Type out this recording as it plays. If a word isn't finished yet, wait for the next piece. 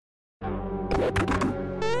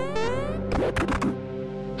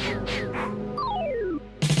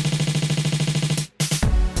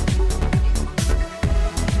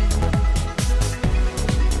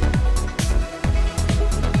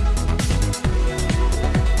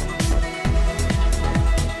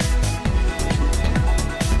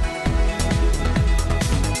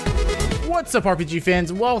What's up, RPG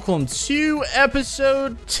fans? Welcome to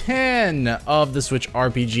episode 10 of the Switch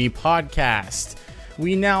RPG podcast.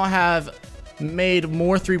 We now have made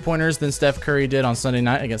more three-pointers than Steph Curry did on Sunday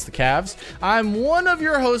night against the Cavs. I'm one of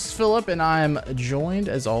your hosts, Philip, and I'm joined,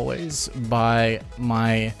 as always, by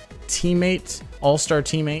my teammate, all-star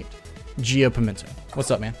teammate, Gio Pimento.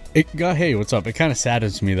 What's up, man? Hey, what's up? It kind of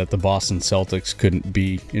saddens me that the Boston Celtics couldn't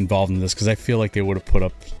be involved in this because I feel like they would have put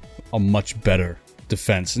up a much better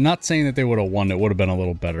defense. Not saying that they would have won, it would have been a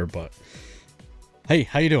little better, but hey,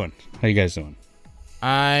 how you doing? How you guys doing?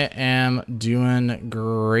 I am doing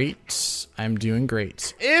great. I'm doing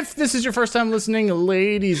great. If this is your first time listening,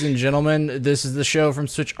 ladies and gentlemen, this is the show from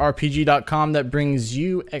SwitchRPG.com that brings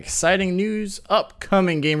you exciting news,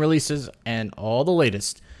 upcoming game releases, and all the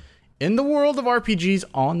latest in the world of RPGs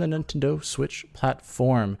on the Nintendo Switch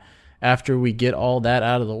platform. After we get all that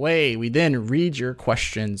out of the way, we then read your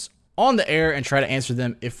questions on the air and try to answer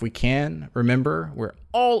them if we can. Remember, we're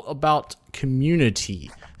all about community.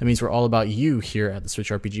 That means we're all about you here at the Switch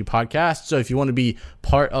RPG podcast. So if you want to be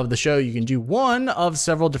part of the show, you can do one of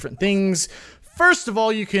several different things. First of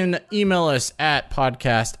all, you can email us at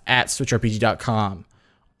podcast@switchrpg.com,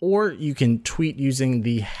 or you can tweet using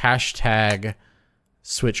the hashtag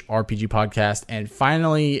Switch RPG podcast. And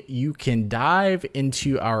finally, you can dive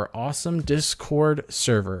into our awesome Discord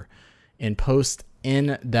server and post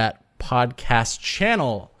in that podcast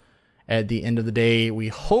channel. At the end of the day, we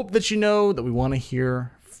hope that you know that we want to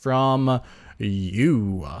hear from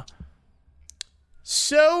you.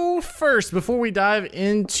 So first, before we dive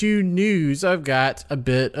into news, I've got a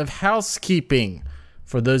bit of housekeeping.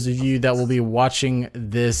 For those of you that will be watching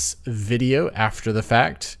this video after the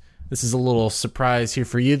fact, this is a little surprise here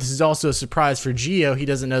for you. This is also a surprise for Gio. He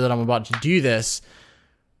doesn't know that I'm about to do this,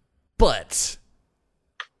 but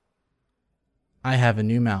I have a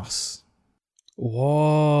new mouse.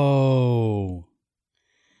 Whoa.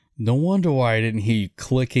 No wonder why I didn't hear you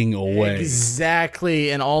clicking away.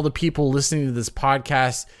 Exactly. And all the people listening to this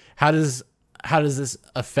podcast, how does this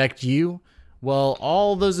affect you? Well,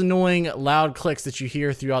 all those annoying loud clicks that you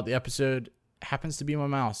hear throughout the episode happens to be my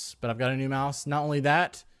mouse. But I've got a new mouse. Not only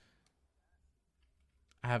that,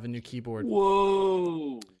 I have a new keyboard.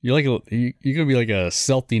 Whoa. You're going to be like a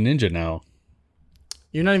stealthy ninja now.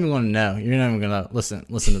 You're not even going to know. You're not even going to listen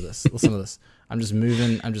to this. Listen to this. I'm just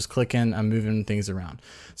moving. I'm just clicking. I'm moving things around.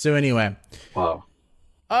 So anyway. Wow.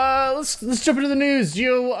 Let's jump into the news.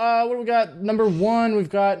 Gio, what do we got? Number one, we've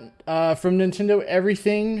got from Nintendo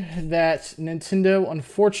everything that Nintendo,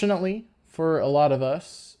 unfortunately, for a lot of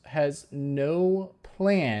us, has no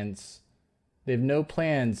plans. They have no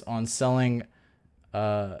plans on selling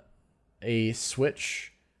a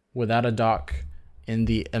Switch without a dock in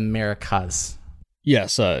the Americas.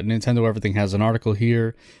 Yes, Nintendo Everything has an article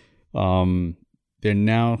here. They're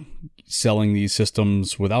now selling these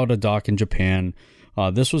systems without a dock in Japan.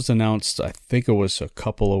 This was announced, I think it was a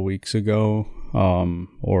couple of weeks ago,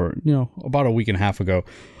 or about a week and a half ago.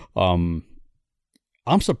 I'm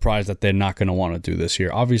surprised that they're not going to want to do this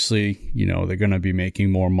here. Obviously, they're going to be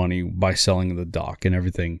making more money by selling the dock and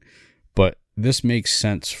everything, but this makes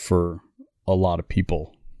sense for a lot of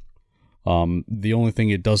people. The only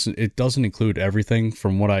thing it doesn't include everything.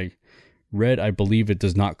 From what I read, I believe it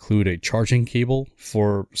does not include a charging cable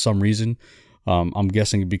for some reason. I'm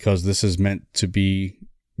guessing because this is meant to be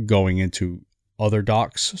going into other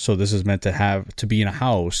docks. So this is meant to be in a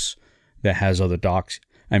house that has other docks.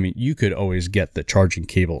 I mean, you could always get the charging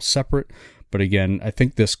cable separate, but again, I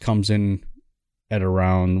think this comes in at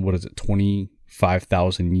around,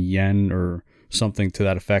 25,000 yen or something to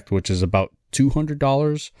that effect, which is about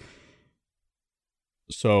 $200.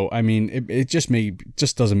 So, I mean, it just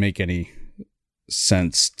doesn't make any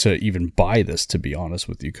sense to even buy this, to be honest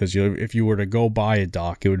with you, because if you were to go buy a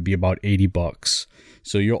dock, it would be about $80.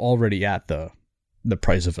 So you're already at the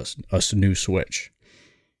price of a new Switch.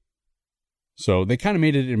 So they kind of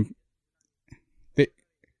made it in.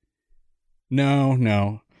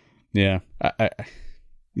 No, yeah,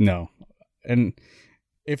 no, and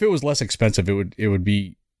if it was less expensive, it would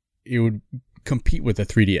compete with the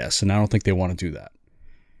 3DS, and I don't think they want to do that.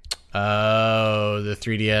 Oh, the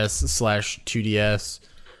 3DS/2DS.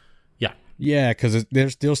 Yeah, because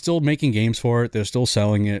they're still making games for it. They're still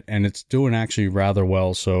selling it, and it's doing actually rather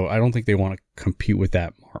well. So I don't think they want to compete with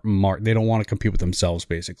that mark. They don't want to compete with themselves,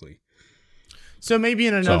 basically. So maybe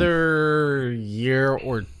in another year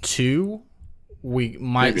or two, we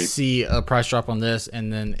might see a price drop on this,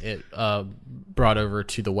 and then it brought over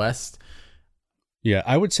to the West. Yeah,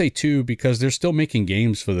 I would say 2 because they're still making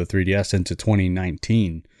games for the 3DS into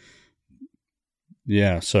 2019.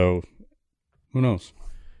 Yeah, so who knows?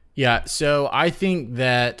 Yeah, so I think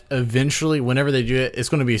that eventually, whenever they do it, it's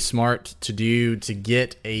going to be smart to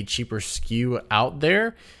get a cheaper SKU out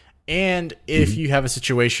there. And if you have a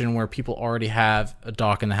situation where people already have a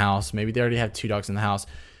dock in the house, maybe they already have 2 docks in the house,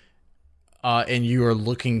 and you are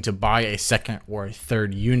looking to buy a second or a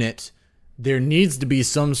third unit, there needs to be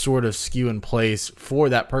some sort of SKU in place for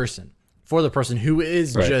that person, for the person who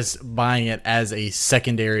is just buying it as a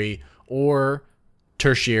secondary or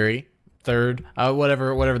tertiary, third,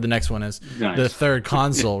 whatever the next one is, the third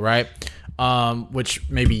console, right? Which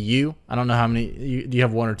maybe you. I don't know how many. Do you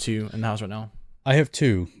have 1 or 2 in the house right now? I have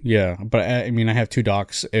 2, yeah, but I mean, I have 2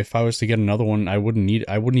 docks. If I was to get another one, I wouldn't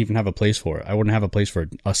even have a place for it. I wouldn't have a place for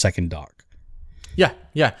a second dock.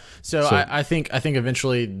 Yeah. So I think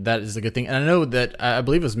eventually that is a good thing. And I know that I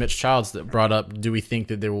believe it was Mitch Childs that brought up, do we think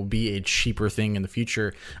that there will be a cheaper thing in the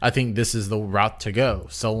future? I think this is the route to go.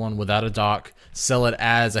 Sell one without a dock, sell it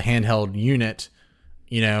as a handheld unit,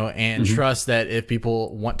 and trust that if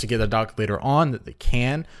people want to get a dock later on, that they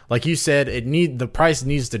can. Like you said, the price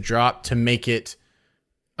needs to drop to make it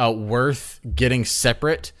worth getting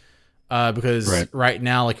separate. Because right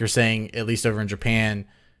now, like you're saying, at least over in Japan,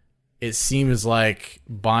 it seems like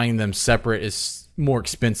buying them separate is more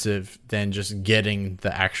expensive than just getting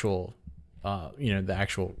the actual, the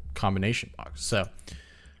actual combination box. So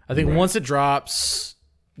I think once it drops,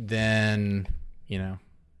 then,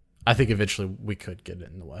 I think eventually we could get it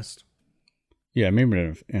in the West. Yeah,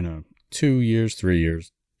 maybe in a 2 years, 3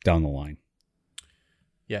 years down the line.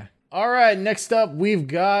 Yeah. All right, next up, we've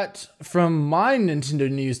got from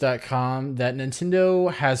mynintendonews.com that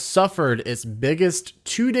Nintendo has suffered its biggest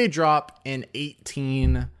 2-day drop in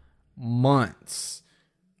 18 months.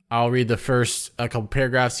 I'll read the first couple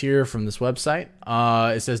paragraphs here from this website.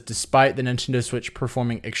 It says, despite the Nintendo Switch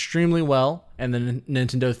performing extremely well and the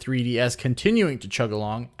Nintendo 3DS continuing to chug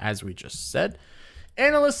along, as we just said,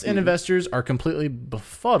 analysts and investors are completely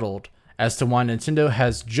befuddled as to why Nintendo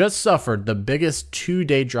has just suffered the biggest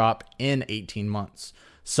 2-day drop in 18 months.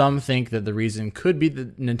 Some think that the reason could be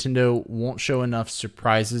that Nintendo won't show enough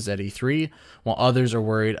surprises at E3, while others are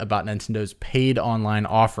worried about Nintendo's paid online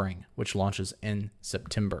offering, which launches in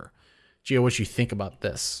September. Gio, what you think about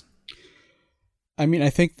this? I mean,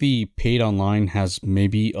 I think the paid online has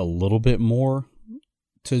maybe a little bit more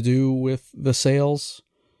to do with the sales,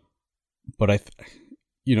 but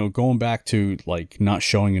going back to like not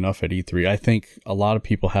showing enough at E3, I think a lot of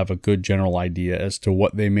people have a good general idea as to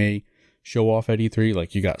what they may show off at E3.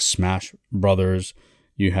 Like you got Smash Brothers,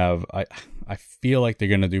 you have I feel like they're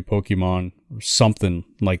gonna do Pokemon or something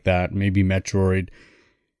like that, maybe Metroid.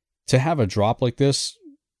 To have a drop like this,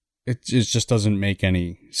 it just doesn't make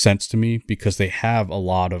any sense to me because they have a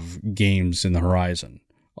lot of games in the horizon,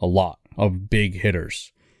 a lot of big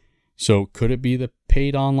hitters. So could it be the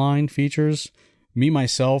paid online features? Me,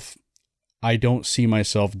 myself, I don't see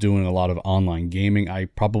myself doing a lot of online gaming. I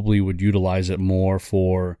probably would utilize it more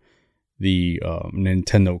for the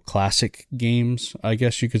Nintendo Classic games, I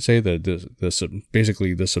guess you could say,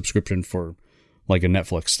 basically the subscription for like a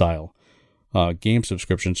Netflix style game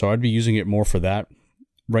subscription. So I'd be using it more for that.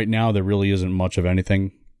 Right now, there really isn't much of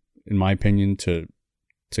anything, in my opinion, to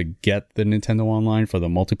get the Nintendo Online for the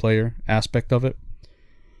multiplayer aspect of it.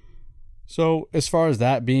 So as far as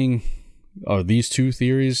that being... these two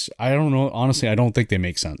theories, I don't know. Honestly, I don't think they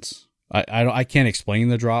make sense. I can't explain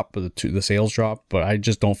the drop, the sales drop, but I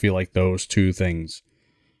just don't feel like those two things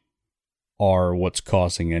are what's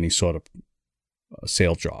causing any sort of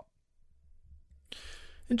sale drop.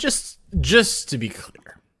 And just to be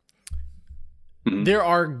clear, there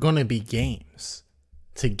are going to be games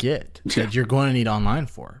to get that you're going to need online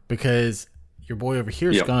for, because your boy over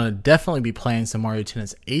here is going to definitely be playing some Mario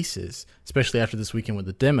Tennis Aces, especially after this weekend with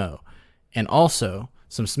the demo. And also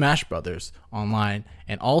some Smash Brothers online,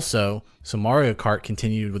 and also some Mario Kart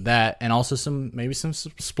continued with that, and also maybe some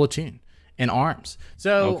Splatoon and ARMS.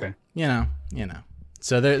 So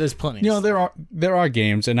so there's plenty. There are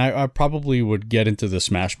games, and I probably would get into the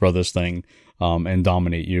Smash Brothers thing, and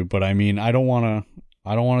dominate you. But I mean, I don't want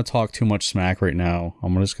to talk too much smack right now.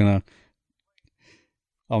 I'm gonna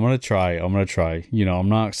try. I'm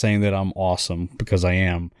not saying that I'm awesome, because I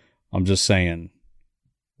am. I'm just saying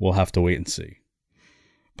we'll have to wait and see.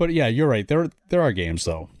 But yeah, you're right. There are games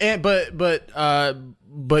though. And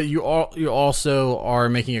but you also are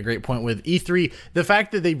making a great point with E3. The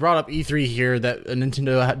fact that they brought up E3 here, that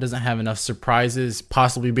Nintendo doesn't have enough surprises,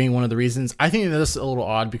 possibly being one of the reasons. I think that's a little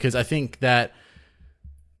odd because I think that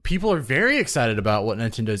people are very excited about what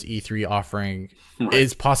Nintendo's E3 offering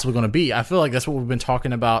is possibly going to be. I feel like that's what we've been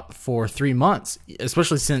talking about for 3 months,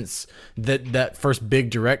 especially since that first big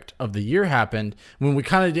direct of the year happened, when we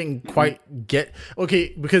kind of didn't quite get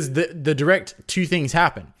because the direct, two things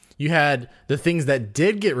happened. You had the things that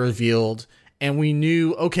did get revealed, and we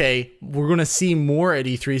knew, okay, we're going to see more at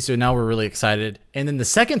E3, so now we're really excited. And then the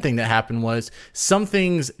second thing that happened was some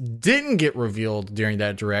things didn't get revealed during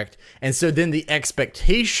that direct, and so then the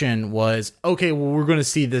expectation was, okay, well, we're going to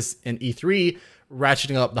see this in E3,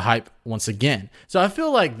 ratcheting up the hype once again. So I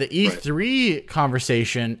feel like the E3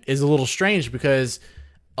 conversation is a little strange because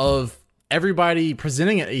of everybody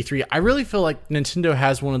presenting at E3. I really feel like Nintendo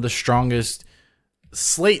has one of the strongest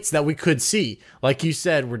slates that we could see. Like you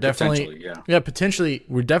said, we're definitely potentially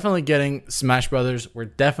we're definitely getting Smash Brothers. We're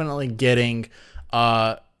definitely getting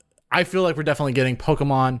I feel like we're definitely getting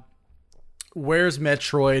Pokemon. Where's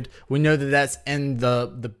Metroid? We know that that's in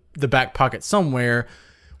the back pocket somewhere.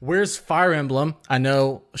 Where's Fire Emblem? I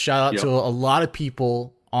know, shout out to a lot of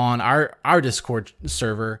people on our Discord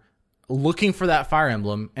server looking for that Fire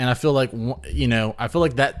Emblem, and I feel like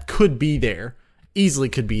that could be there. Easily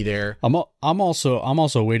could be there. I'm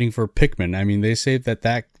also waiting for Pikmin. I mean, they say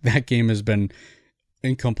that game has been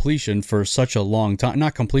in completion for such a long time.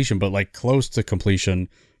 Not completion, but like close to completion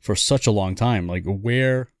for such a long time. Like,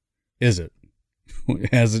 where is it?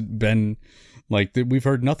 Has it been like we've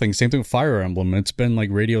heard nothing? Same thing with Fire Emblem. It's been like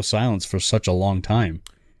radio silence for such a long time.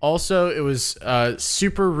 Also, it was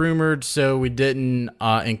super rumored, so we didn't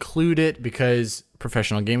include it because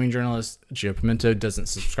professional gaming journalist Gio Pimento doesn't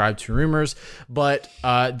subscribe to rumors. But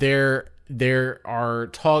there are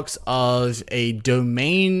talks of a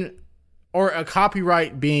domain or a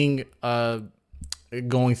copyright being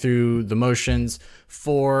going through the motions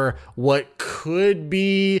for what could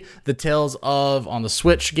be the Tales of on the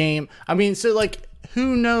Switch game. I mean, so like,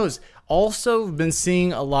 who knows? Also, been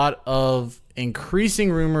seeing a lot of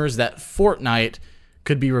increasing rumors that Fortnite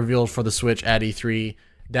could be revealed for the Switch at E3.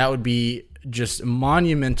 That would be just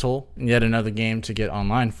monumental, yet another game to get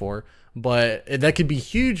online for. But that could be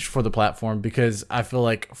huge for the platform because I feel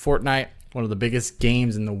like Fortnite, one of the biggest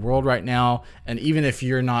games in the world right now, and even if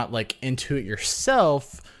you're not like into it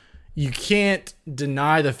yourself, you can't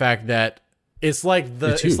deny the fact that it's like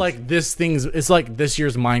this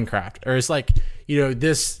year's Minecraft, or it's like,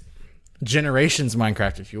 this generation's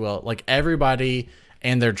Minecraft, if you will. Like, everybody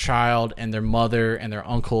and their child and their mother and their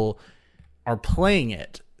uncle are playing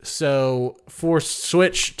it. So for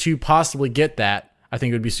Switch to possibly get that, I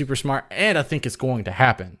think it would be super smart, and I think it's going to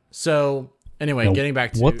happen. So anyway, getting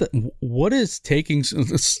back to what is taking,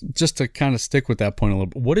 just to kind of stick with that point a little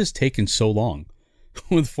bit, what is taking so long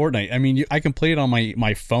with Fortnite? I mean, I can play it on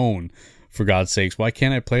my phone, for God's sakes. Why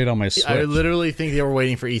can't I play it on my Switch? I literally think they were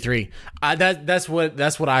waiting for E3. That's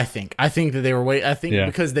what I think. I think that they were waiting. I think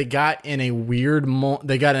because they got in a weird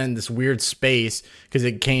they got in this weird space because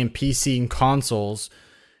it came PC and consoles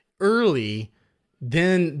early.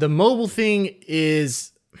 Then the mobile thing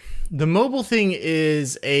is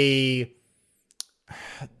a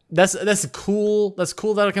that's cool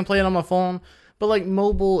that I can play it on my phone, but like,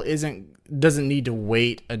 mobile doesn't need to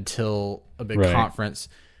wait until a big conference.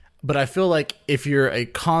 But I feel like if you're a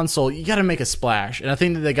console, you got to make a splash. And I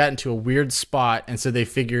think that they got into a weird spot, and so they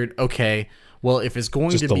figured, okay, well, if it's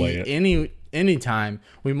going to be any time,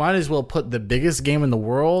 we might as well put the biggest game in the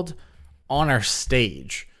world on our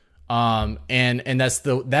stage. And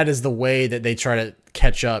that is the way that they try to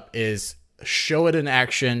catch up, is show it in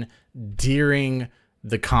action during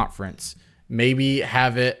the conference. Maybe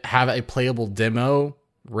have a playable demo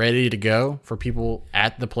ready to go for people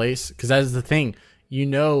at the place, because that is the thing.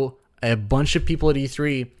 A bunch of people at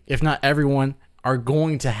E3, if not everyone, are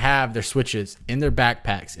going to have their Switches in their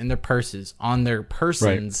backpacks, in their purses, on their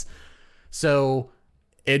persons. Right. So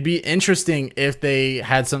it'd be interesting if they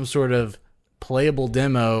had some sort of playable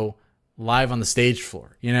demo live on the stage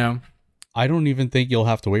floor, I don't even think you'll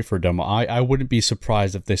have to wait for a demo. I wouldn't be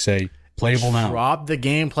surprised if they say playable now. Drop the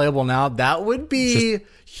game playable now. That would be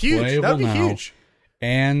huge. That would be huge.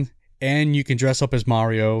 And you can dress up as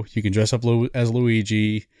Mario. You can dress up as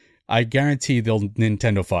Luigi. I guarantee they'll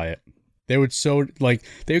Nintendo-fy it. They would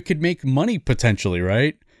they could make money potentially,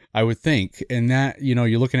 right? I would think. And that,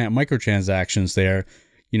 you're looking at microtransactions there.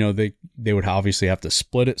 They would obviously have to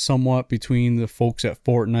split it somewhat between the folks at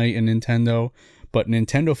Fortnite and Nintendo. But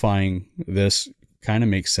Nintendo-fying this kind of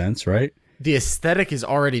makes sense, right? the aesthetic is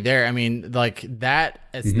already there. I mean, like that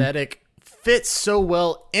aesthetic fits so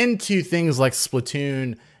well into things like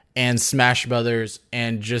Splatoon and Smash Brothers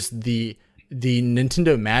and just the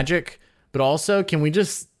Nintendo magic. But also, can we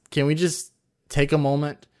just take a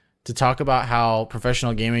moment to talk about how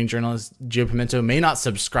professional gaming journalist Gio Pimento may not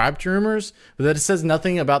subscribe to rumors, but that it says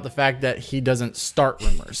nothing about the fact that he doesn't start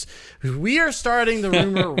rumors. We are starting the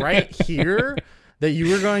rumor right here that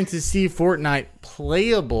you were going to see Fortnite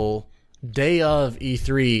playable day of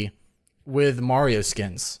E3 with Mario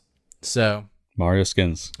skins. So Mario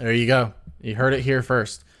skins. There you go. You heard it here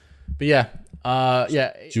first. But yeah,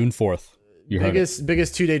 June 4th. Biggest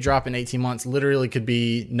 2-day drop in 18 months. Literally could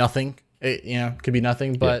be nothing. Could be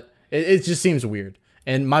nothing, but it just seems weird.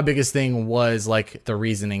 And my biggest thing was like the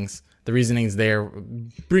reasonings. The reasonings there,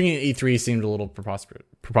 bringing E3 seemed a little preposterous.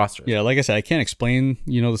 Yeah, like I said, I can't explain,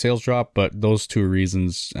 the sales drop, but those two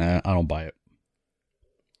reasons, I don't buy it.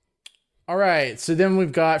 All right, so then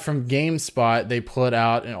we've got from GameSpot, they put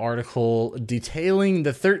out an article detailing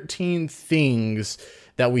the 13 things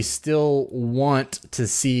that we still want to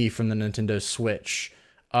see from the Nintendo Switch.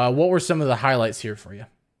 What were some of the highlights here for you?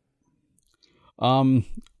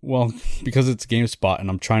 Well, because it's GameSpot and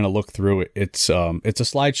I'm trying to look through it, it's a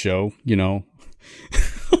slideshow,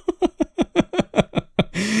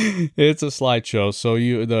 It's a slideshow. So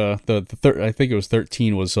I think it was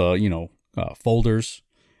 13 was folders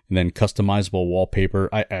and then customizable wallpaper.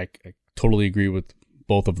 I totally agree with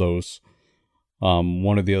both of those.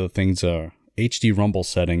 One of the other things, HD rumble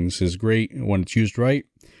settings is great when it's used right.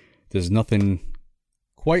 There's nothing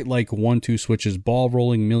quite like 1-2 Switch's ball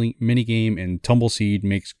rolling mini game, and Tumbleseed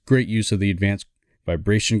makes great use of the advanced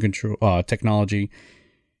vibration control technology.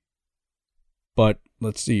 But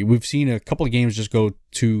let's see, we've seen a couple of games just go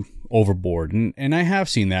too overboard, and I have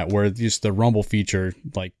seen that where just the rumble feature,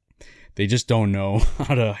 like they just don't know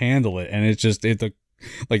how to handle it, and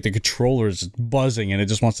the controller is buzzing and it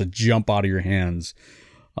just wants to jump out of your hands.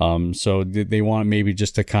 So they want maybe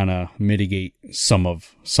just to kind of mitigate some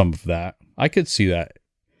of that. I could see that.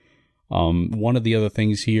 One of the other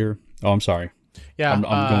things here. Oh, I'm sorry. Yeah, I'm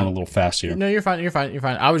going a little fast here. No, you're fine.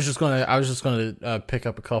 I was just gonna pick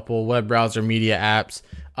up a couple web browser media apps.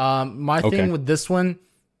 My thing with this one,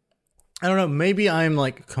 I don't know. Maybe I'm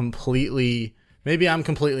completely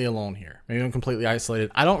alone here. Maybe I'm completely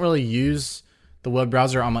isolated. I don't really use the web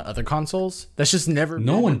browser on my other consoles. That's just never.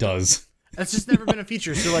 No one does. That's just never been a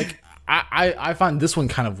feature. So I find this one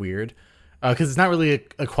kind of weird because it's not really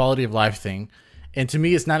a quality of life thing, and to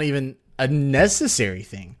me, it's not even a necessary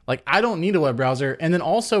thing. I don't need a web browser. And then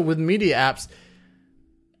also with media apps,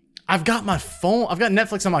 I've got my phone. I've got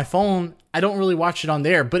Netflix on my phone. I don't really watch it on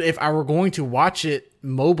there. But if I were going to watch it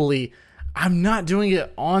mobily, I'm not doing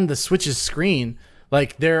it on the Switch's screen.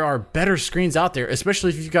 There are better screens out there,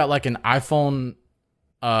 especially if you've got an iPhone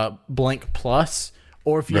Blank Plus,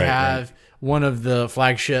 or if you have one of the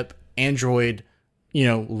flagship Android,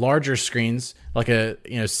 larger screens, like a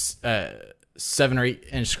 7 or 8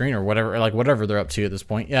 inch screen or whatever they're up to at this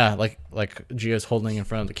point. Yeah, like Gio's holding in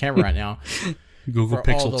front of the camera right now. Google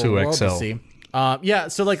Pixel 2 XL.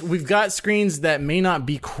 So we've got screens that may not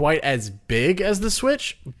be quite as big as the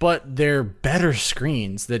Switch, but they're better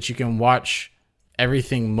screens that you can watch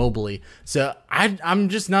everything mobily. So I'm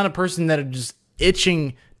just not a person that is just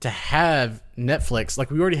itching to have Netflix.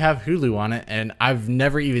 We already have Hulu on it, and I've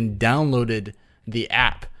never even downloaded the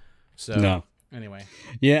app. So no. Anyway.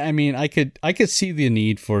 Yeah, I mean, I could see the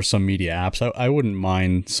need for some media apps. I wouldn't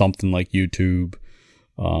mind something like YouTube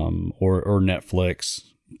or Netflix,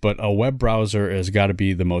 but a web browser has got to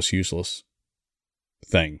be the most useless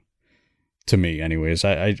thing to me anyways.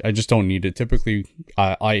 I just don't need it. Typically,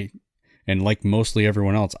 and like mostly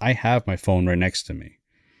everyone else, I have my phone right next to me.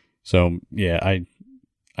 So, yeah,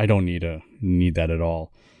 I don't need that at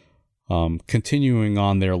all. Continuing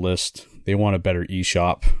on their list, they want a better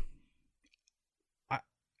eShop.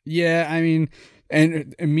 Yeah, I mean,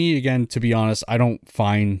 and me again, to be honest, I don't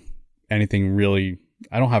find anything really,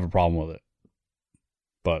 I don't have a problem with it,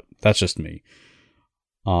 but that's just me.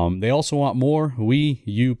 They also want more Wii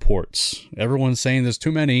U ports. Everyone's saying there's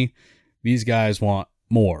too many. These guys want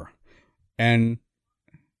more. And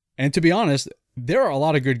to be honest, there are a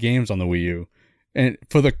lot of good games on the Wii U. And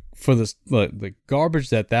for the garbage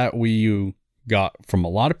that Wii U got from a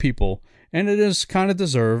lot of people, and it is kind of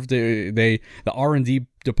deserved. The R&D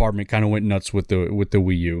department kind of went nuts with the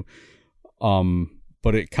Wii U.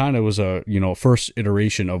 But it kind of was a first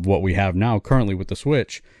iteration of what we have now currently with the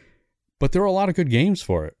Switch. But there are a lot of good games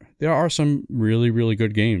for it. There are some really, really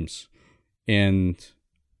good games, and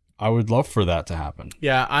I would love for that to happen.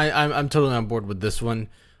 Yeah, I'm totally on board with this one.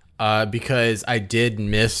 because I did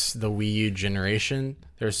miss the Wii U generation.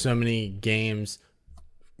 There's so many games,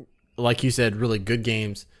 like you said, really good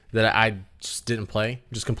games that I just didn't play,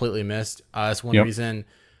 just completely missed. That's one reason.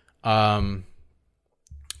 God,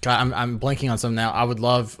 I'm blanking on some now. I would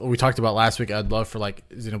love, we talked about last week, I'd love for like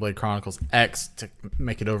Xenoblade Chronicles X to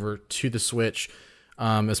make it over to the Switch.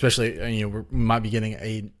 Especially, we might be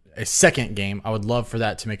getting a second game. I would love for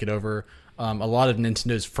that to make it over. A lot of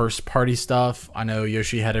Nintendo's first party stuff. I know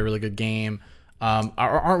Yoshi had a really good game.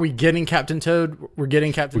 Aren't we getting Captain Toad? We're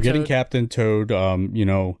getting Captain Toad.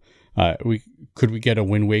 Could we get a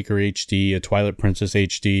Wind Waker HD, a Twilight Princess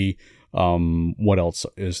HD? What else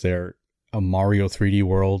is there? A Mario 3D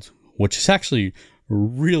World, which is actually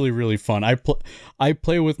really, really fun. I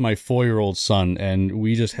play with my 4-year-old son, and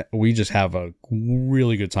we just have a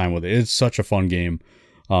really good time with it. It's such a fun game.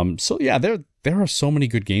 So yeah, there are so many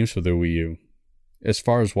good games for the Wii U. As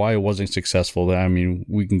far as why it wasn't successful, I mean,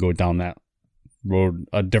 we can go down that road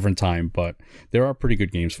a different time, but there are pretty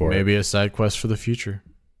good games for it. Maybe a side quest for the future.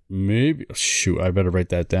 Maybe. Shoot, I better write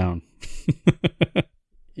that down.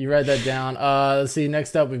 You write that down. Let's see.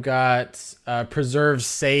 Next up, we've got preserve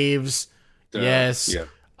saves. Yes. Yeah.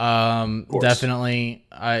 Definitely.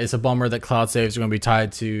 It's a bummer that cloud saves are going to be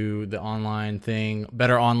tied to the online thing.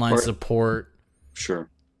 Better online support. Sure.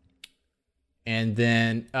 And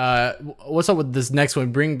then, what's up with this next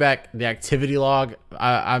one? Bring back the activity log.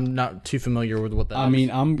 I'm not too familiar with what that is. I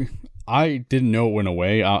mean, I didn't know it went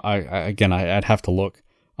away. I'd have to look.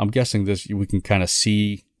 I'm guessing we can kind of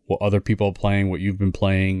see what other people are playing, what you've been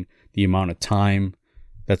playing, the amount of time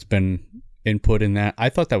that's been input in that. I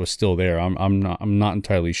thought that was still there. I'm not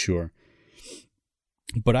entirely sure.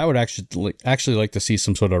 But I would actually like to see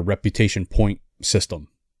some sort of reputation point system.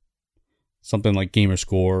 Something like gamer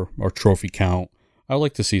score or trophy count. I would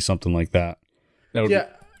like to see something like that.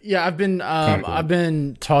 Yeah, I've been cool. I've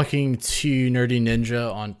been talking to Nerdy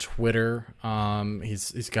Ninja on Twitter.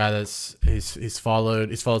 He's a guy he's followed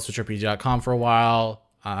SwitchRPG.com for a while.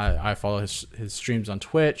 I follow his streams on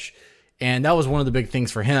Twitch, and that was one of the big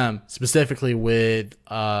things for him, specifically with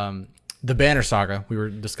the Banner Saga. We were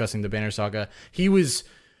discussing the Banner Saga. He was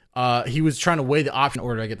trying to weigh the option in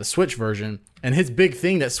order to get the Switch version, and his big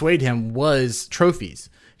thing that swayed him was trophies.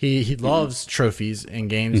 He loves trophies in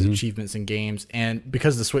games, achievements in games, and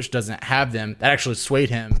because the Switch doesn't have them, that actually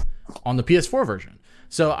swayed him on the PS4 version.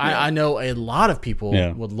 So I know a lot of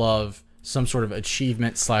people would love some sort of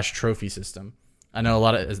achievement / trophy system. I know a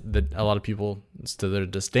lot of people, it's to their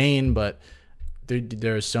disdain, but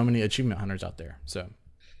there are so many achievement hunters out there. So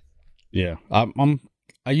yeah,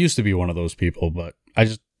 I used to be one of those people, but I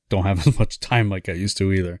just don't have as much time like I used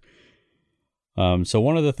to either. So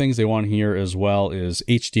one of the things they want here as well is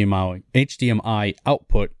HDMI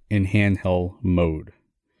output in handheld mode.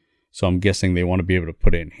 So I'm guessing they want to be able to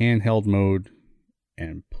put it in handheld mode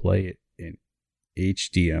and play it in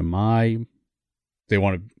HDMI. They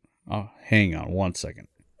want to... hang on one second.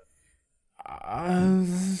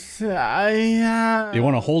 They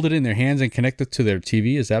want to hold it in their hands and connect it to their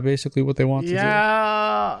TV? Is that basically what they want to do?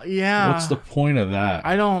 Yeah. What's the point of that?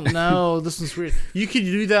 I don't know. This is weird. You could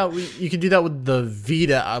do that. You could do that with the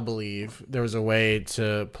Vita, I believe. There was a way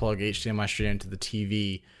to plug HDMI straight into the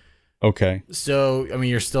TV. Okay. So, I mean,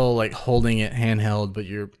 you're still like holding it handheld, but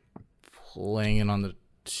you're playing it on the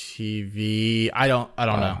TV. I don't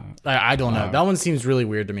know. I don't know. That one seems really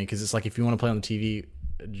weird to me because it's like if you want to play on the TV,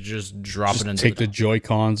 just drop it into take the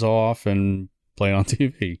Joy-Cons off and play on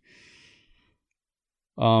TV.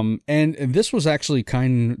 And this was actually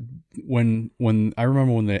when I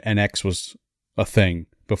remember when the NX was a thing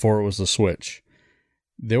before it was the Switch.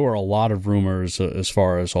 There were a lot of rumors as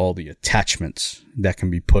far as all the attachments that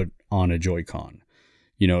can be put on a Joy-Con.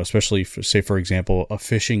 You know, especially for example, a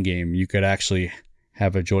fishing game, you could actually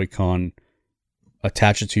have a Joy-Con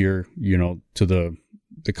attach it to your, to the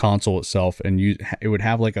console itself, and it would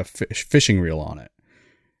have like a fishing reel on it.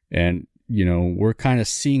 And, we're kind of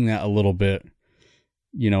seeing that a little bit,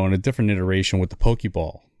 in a different iteration with the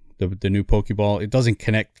Pokeball. The new Pokeball, it doesn't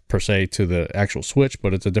connect per se to the actual Switch,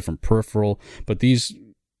 but it's a different peripheral. But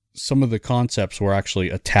some of the concepts were actually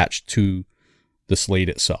attached to the Slate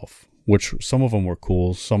itself, which some of them were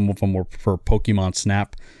cool. Some of them were for Pokemon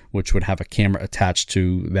Snap, which would have a camera attached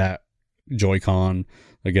to that Joy-Con.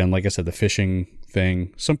 Again, like I said, the fishing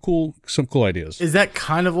thing. Some cool ideas. Is that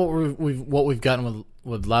kind of what we've gotten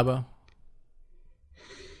with Labo?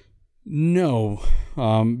 No,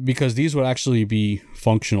 because these would actually be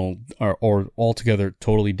functional or altogether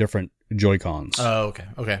totally different Joy-Cons. Oh,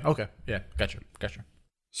 okay. Yeah, gotcha.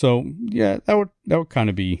 So yeah, that would kind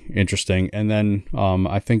of be interesting. And then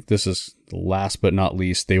I think this is last but not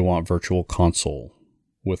least, they want Virtual Console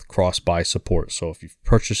with cross-buy support. So if you've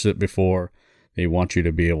purchased it before, they want you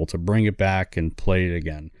to be able to bring it back and play it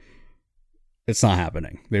again. It's not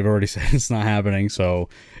happening. They've already said it's not happening. So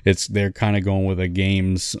they're kind of going with a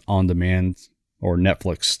games on demand or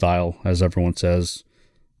Netflix style, as everyone says,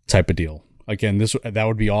 type of deal. Again, that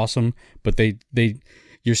would be awesome, but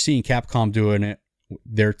you're seeing Capcom doing it.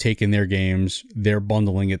 They're taking their games, they're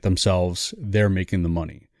bundling it themselves, they're making the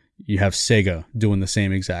money. You have Sega doing the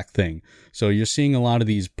same exact thing. So you're seeing a lot of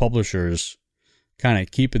these publishers kind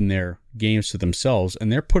of keeping their games to themselves,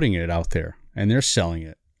 and they're putting it out there, and they're selling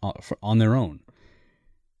it on their own.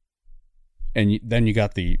 And then you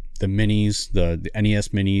got the minis, the NES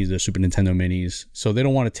minis, the Super Nintendo minis. So they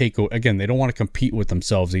don't want to they don't want to compete with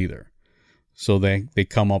themselves either. So they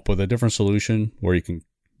come up with a different solution where you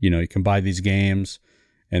can buy these games,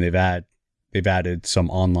 and they've added some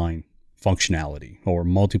online functionality or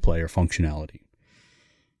multiplayer functionality.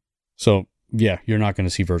 So yeah, you're not going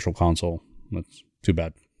to see Virtual Console. That's too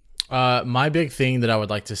bad. My big thing that I would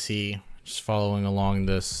like to see, just following along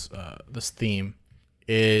this theme,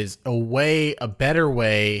 is a better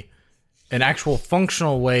way, an actual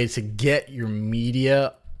functional way to get your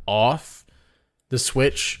media off the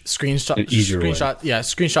Switch,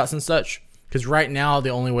 screenshots and such. Because right now, the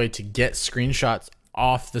only way to get screenshots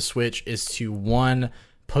off the Switch is to, 1,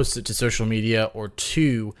 post it to social media, or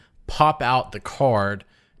 2, pop out the card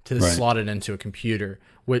to slot it into a computer,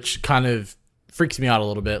 which kind of freaks me out a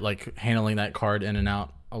little bit, like handling that card in and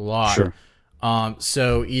out a lot. Sure.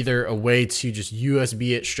 So either a way to just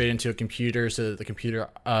USB it straight into a computer so that the computer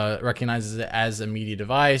recognizes it as a media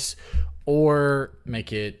device, or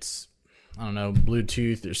make it, I don't know,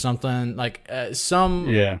 Bluetooth or something, like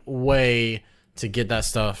some way to get that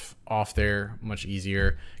stuff off there much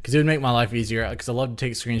easier, because it would make my life easier, because I love to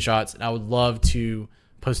take screenshots, and I would love to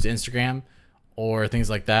post to Instagram or things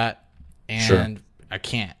like that, and I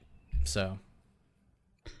can't. So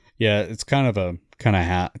yeah, it's kind of a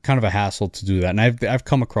hassle to do that. And I've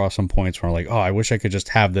come across some points where I'm like, oh, I wish I could just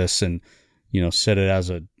have this and, set it as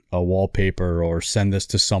a wallpaper or send this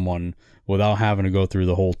to someone without having to go through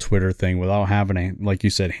the whole Twitter thing, without having to, like you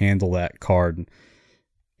said, handle that card.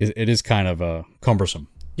 It is kind of cumbersome.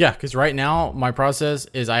 Yeah, because right now my process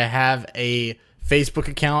is I have a Facebook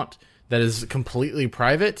account that is completely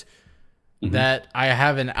private, that I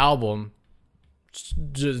have an album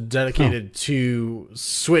just dedicated to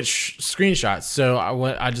Switch screenshots. So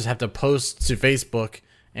I just have to post to Facebook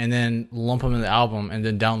and then lump them in the album and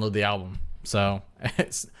then download the album. So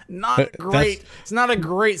it's not great. It's not a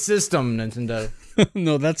great system, Nintendo.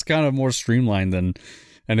 No, that's kind of more streamlined than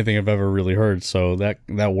anything I've ever really heard. So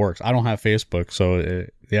that works. I don't have Facebook, so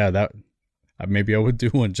that maybe I would do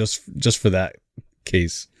one just for that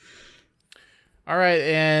case. All right,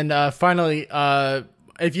 and finally,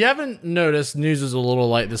 if you haven't noticed, news is a little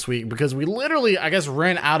light this week because we literally, I guess,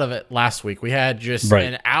 ran out of it last week. We had just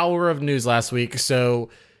an hour of news last week, so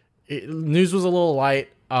news was a little light,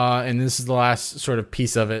 and this is the last sort of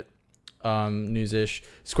piece of it, news-ish.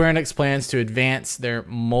 Square Enix plans to advance their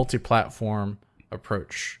multi-platform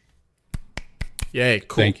approach. Yay,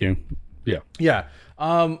 cool. Thank you. Yeah. Yeah.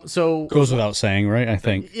 So goes without saying, right? I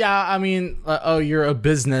think. Yeah, I mean, you're a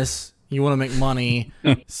business. You want to make money.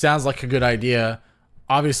 Sounds like a good idea.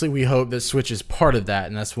 Obviously, we hope that Switch is part of that,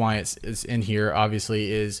 and that's why it's in here.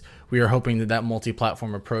 Obviously, is we are hoping that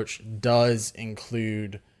multi-platform approach does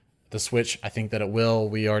include the Switch. I think that it will.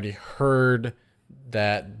 We already heard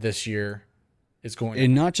that this year is going,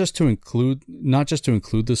 and not just to include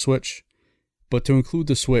the Switch, but to include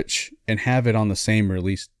the Switch and have it on the same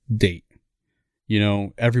release date.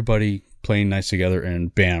 Everybody playing nice together,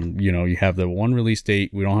 and bam, you have the one release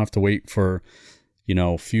date. We don't have to wait for,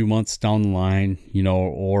 a few months down the line,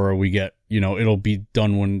 or we get, it'll be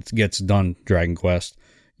done when it gets done, Dragon Quest,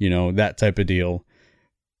 that type of deal.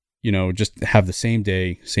 Just have the same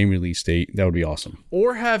day, same release date. That would be awesome.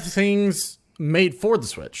 Or have things made for the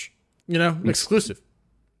Switch, exclusive.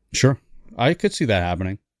 Sure. I could see that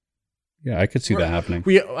happening. Yeah, I could see that happening.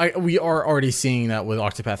 We are already seeing that with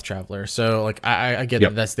Octopath Traveler. So I get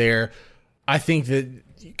that that's there. I think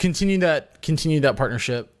that continue that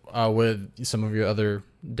partnership with some of your other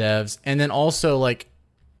devs, and then also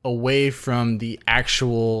away from the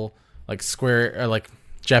actual Square or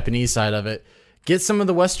Japanese side of it, get some of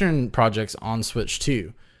the Western projects on Switch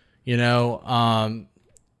too. And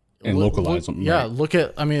localize them. Yeah, right. Look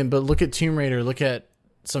at Tomb Raider. Look at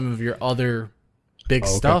some of your other big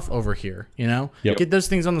stuff over here, Get those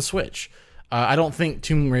things on the Switch. I don't think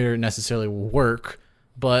Tomb Raider necessarily will work,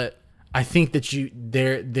 but I think that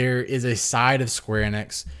there is a side of Square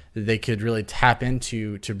Enix that they could really tap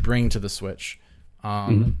into to bring to the Switch.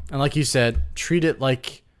 And like you said, treat it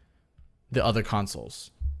like the other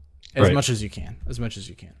consoles as much as you can.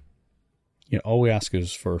 Yeah, all we ask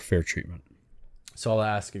is for fair treatment. That's all I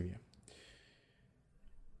ask of you.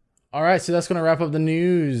 All right, so that's going to wrap up the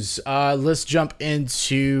news. Let's jump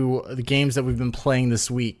into the games that we've been playing this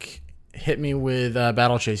week. Hit me with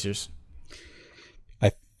Battle Chasers.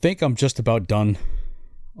 I think I'm just about done.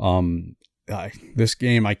 This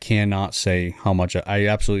game, I cannot say how much I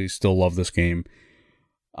absolutely still love this game.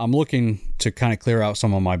 I'm looking to kind of clear out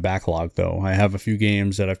some of my backlog, though. I have a few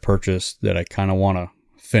games that I've purchased that I kind of want to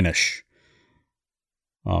finish.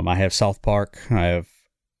 I have South Park. I have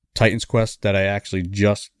Titan's Quest that I actually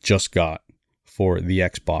just got for the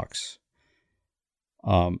Xbox.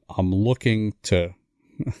 I'm looking to...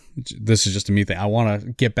 This is just a me thing. I want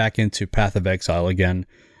to get back into Path of Exile again.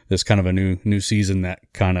 There's kind of a new season that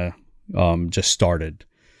kind of just started.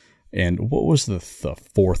 And what was the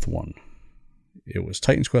fourth one? It was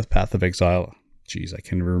Titan's Quest, Path of Exile. Jeez, I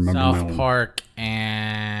can't remember. South Park, and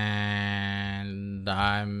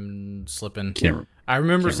I'm slipping. I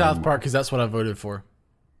remember South Park because that's what I voted for.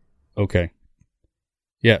 Okay.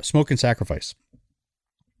 Yeah, Smoke and Sacrifice.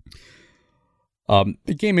 The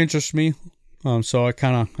game interests me, so I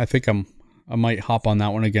think I might hop on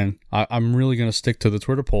that one again. I'm really gonna stick to the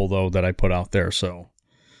Twitter poll though that I put out there, so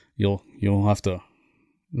you'll have to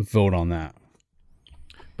vote on that.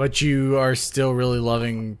 But you are still really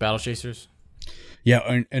loving Battle Chasers?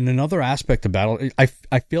 Yeah, and another aspect of Battle,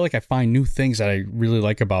 I feel like I find new things that I really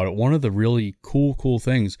like about it. One of the really cool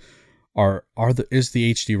things is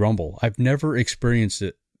the HD Rumble. I've never experienced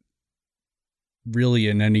it really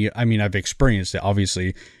in any. I mean, I've experienced it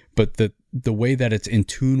obviously, but the way that it's in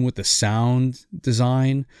tune with the sound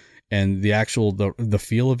design and the actual the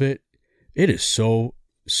feel of it is so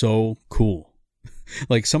cool.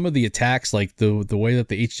 Like some of the attacks, like the way that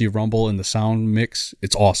the HD Rumble and the sound mix,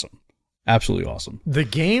 it's awesome. Absolutely awesome. The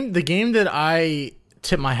game that I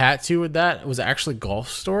tip my hat to with that was actually Golf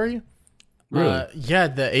Story. Really? Yeah,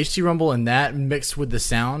 the HD Rumble and that mixed with the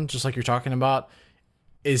sound, just like you're talking about,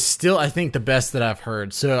 is still, I think, the best that I've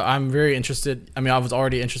heard. So I'm very interested. I mean, I was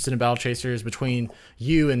already interested in Battle Chasers between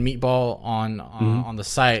you and Meatball on the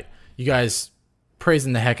site. You guys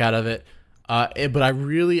praising the heck out of it. But I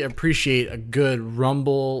really appreciate a good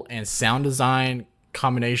rumble and sound design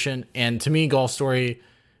combination. And to me, Golf Story,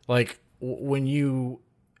 like when you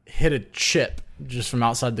hit a chip just from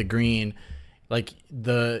outside the green, like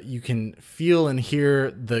you can feel and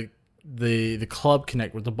hear the club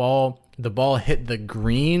connect with the ball. The ball hit the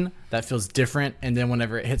green. That feels different. And then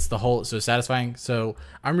whenever it hits the hole, it's so satisfying. So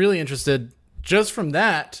I'm really interested just from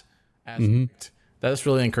that aspect. That's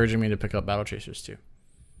really encouraging me to pick up Battle Chasers too.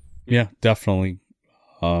 Yeah, definitely.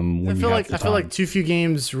 I feel like too few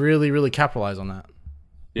games really capitalize on that.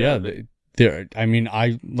 Yeah, I mean,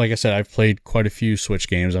 like I said, I've played quite a few Switch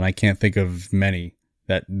games, and I can't think of many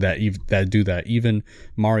that do that. Even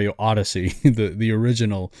Mario Odyssey, the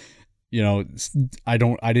original, you know, I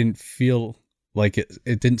didn't feel like it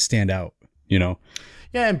didn't stand out, you know.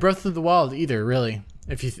 Yeah, and Breath of the Wild either, really.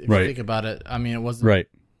 If you think about it, I mean, it wasn't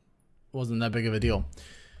that big of a deal.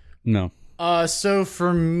 No. So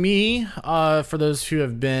for me, for those who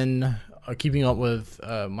have been keeping up with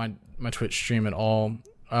my Twitch stream at all,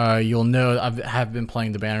 you'll know I have been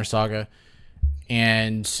playing the Banner Saga,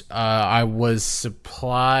 and I was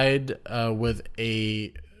supplied with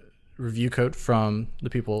a review code from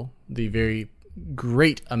the very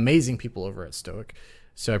great, amazing people over at Stoic.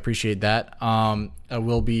 So I appreciate that. I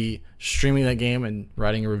will be streaming that game and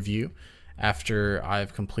writing a review after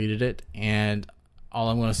I've completed it, and all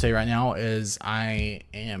I'm going to say right now is I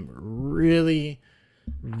am really,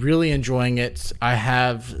 really enjoying it. I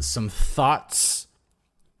have some thoughts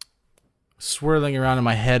swirling around in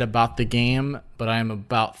my head about the game, but I am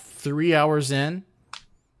about 3 hours in.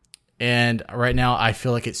 And right now I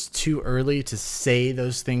feel like it's too early to say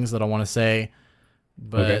those things that I want to say,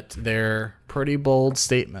 but they're pretty bold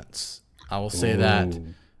statements. I will say that.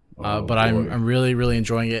 But I'm really, really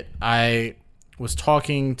enjoying it. I was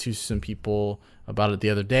talking to some people about it the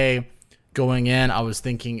other day. Going in, I was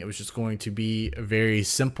thinking it was just going to be a very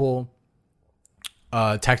simple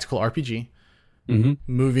tactical RPG,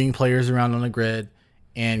 moving players around on a grid,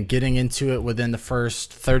 and getting into it within the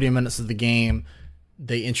first 30 minutes of the game.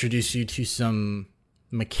 They introduce you to some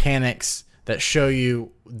mechanics that show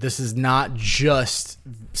you this is not just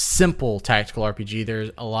simple tactical RPG. There's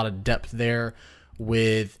a lot of depth there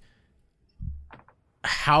with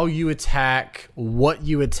how you attack, what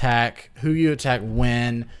you attack, who you attack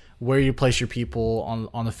when, where you place your people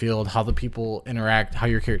on the field, how the people interact, how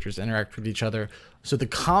your characters interact with each other. So the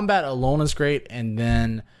combat alone is great, and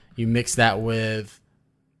then you mix that with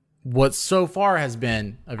what so far has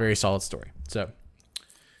been a very solid story. So,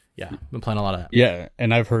 yeah, been playing a lot of that. Yeah,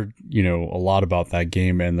 and I've heard, a lot about that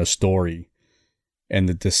game and the story and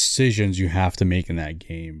the decisions you have to make in that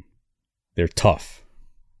game. They're tough.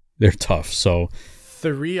 So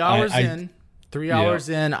 3 hours in, 3 hours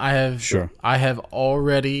in, I have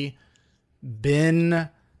already been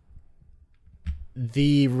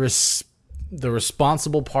the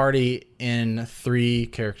responsible party in 3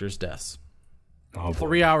 characters' deaths. Oh,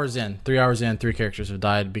 3 hours in, 3 characters have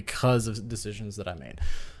died because of decisions that I made.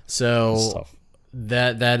 So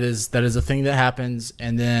that is a thing that happens.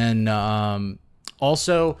 And then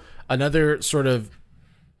also another sort of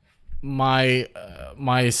my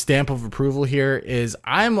stamp of approval here is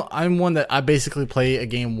I'm one that I basically play a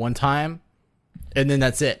game one time and then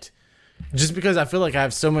that's it. Just because I feel like I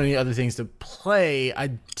have so many other things to play,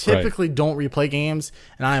 I typically don't replay games,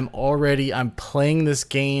 and I'm playing this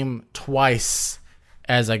game twice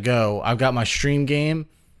as I go. I've got my stream game,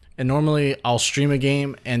 and normally I'll stream a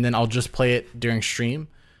game and then I'll just play it during stream.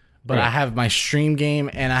 But I have my stream game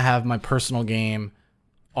and I have my personal game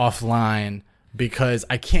offline because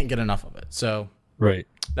I can't get enough of it. So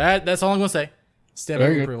that's all I'm gonna say. Stamp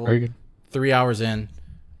of approval. Very good. 3 hours in,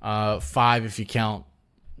 5 if you count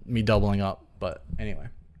me doubling up. But anyway,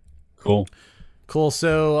 cool.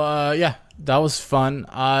 So that was fun.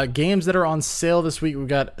 Games that are on sale this week, we've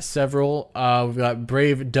got several. We've got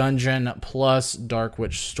Brave Dungeon plus Dark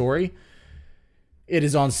Witch Story. It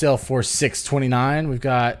is on sale for $6.29. We've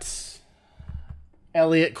got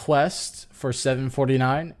Elliot Quest for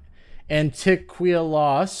 $7.49. Antiquia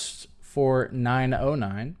Lost for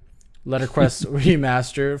 $9.09. Letterquest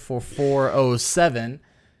Remastered for $4.07.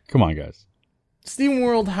 Come on, guys. Steam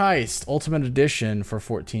World Heist Ultimate Edition for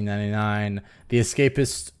 $14.99. The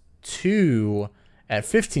Escapist 2 at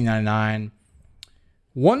 $15.99.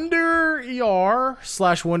 Wonder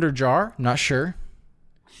ER/Wonder Jar, not sure.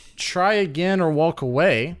 Try Again or Walk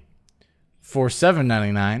Away for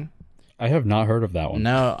 $7.99. I have not heard of that one.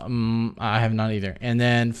 No, I have not either. And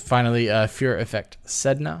then finally, Fear Effect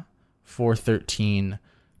Sedna for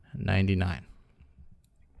 $13.99.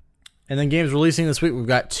 And then games releasing this week, we've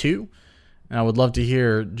got 2. And I would love to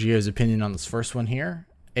hear Gio's opinion on this first one here.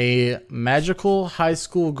 A Magical High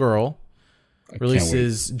School Girl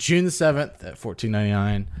releases June the 7th at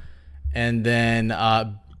 $14.99. And then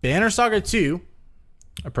Banner Saga 2,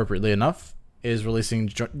 appropriately enough, is releasing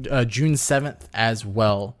June 7th as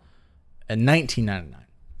well at $19.99.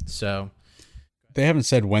 So they haven't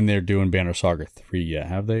said when they're doing Banner Saga 3 yet,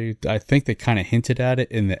 have they? I think they kind of hinted at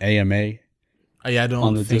it in the AMA. I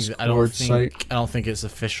don't think it's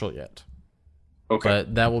official yet. Okay.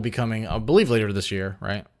 But that will be coming, I believe, later this year,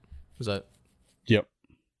 right? Was that? Yep.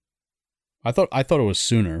 I thought it was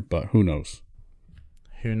sooner, but who knows?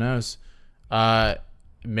 Who knows? Maybe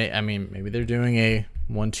they're doing a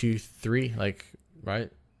 1, 2, 3, like, right?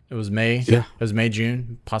 It was May. Yeah. It was May,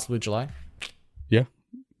 June, possibly July.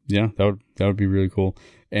 Yeah, that would be really cool.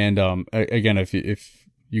 And again, if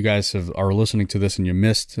you guys are listening to this and you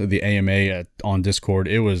missed the AMA on Discord,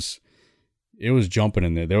 it was jumping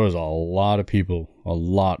in there. There was a lot of people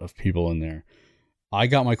in there. I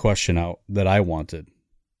got my question out that I wanted,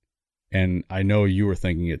 and I know you were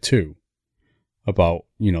thinking it too, about,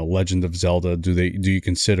 Legend of Zelda. Do you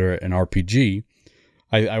consider it an RPG?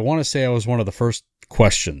 I want to say I was one of the first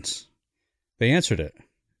questions. They answered it,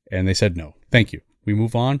 and they said no. Thank you. We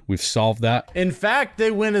move on. We've solved that. In fact,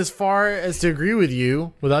 they went as far as to agree with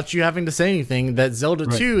you, without you having to say anything, that Zelda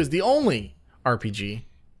 2 is the only RPG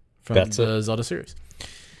from the Zelda series.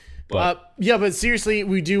 But seriously,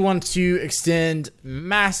 we do want to extend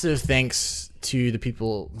massive thanks to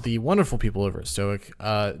the wonderful people over at Stoic.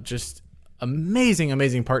 Just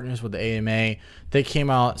amazing partners with the AMA. They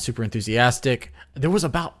came out super enthusiastic. There was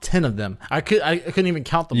about 10 of them. I couldn't even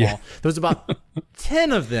count them all. There was about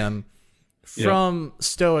 10 of them from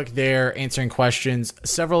Stoic there answering questions.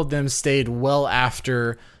 Several of them stayed well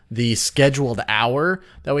after the scheduled hour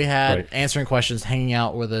that we had, answering questions, hanging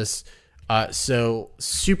out with us. So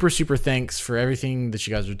super thanks for everything that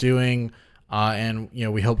you guys are doing. And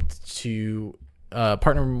we hope to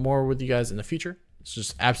partner more with you guys in the future. It's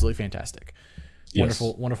just absolutely fantastic. Yes.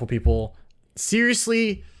 Wonderful people.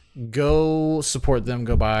 Seriously, go support them.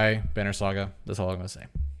 Go buy Banner Saga. That's all I'm going to say.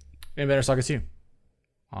 And Banner Saga 2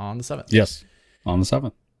 on the 7th. Yes, on the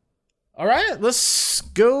 7th. All right, let's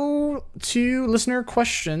go to listener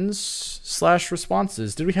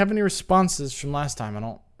questions/responses. Did we have any responses from last time? I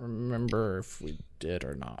don't remember if we did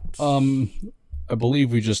or not. I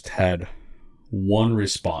believe we just had one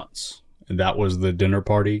response, and that was the dinner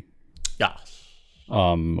party. Yeah.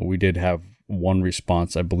 We did have one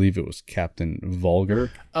response. I believe it was Captain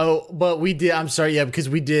Vulgar. Oh, but we did. I'm sorry. Yeah, because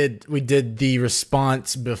we did the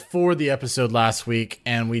response before the episode last week,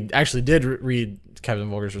 and we actually did read Captain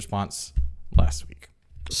Vulgar's response last week.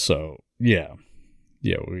 So yeah,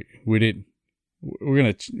 we did.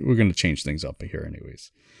 We're gonna change things up here,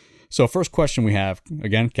 anyways. So first question we have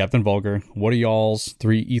again, Captain Vulgar. What are y'all's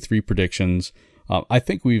 3 E3 predictions? I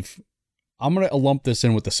think I'm going to lump this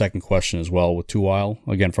in with the second question as well with Tuwile,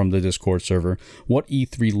 again from the Discord server. What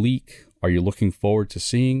E3 leak are you looking forward to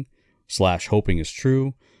seeing / hoping is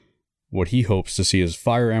true? What he hopes to see is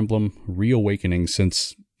Fire Emblem Reawakening,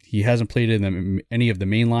 since he hasn't played in any of the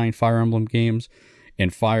mainline Fire Emblem games,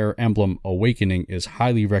 and Fire Emblem Awakening is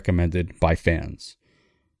highly recommended by fans.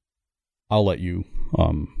 I'll let you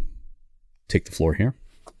take the floor here.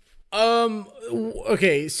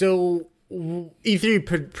 Okay, so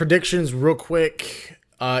E3 predictions real quick.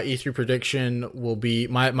 E3 prediction will be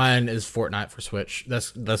mine is Fortnite for Switch.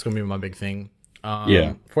 That's gonna be my big thing.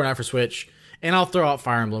 Fortnite for Switch, and I'll throw out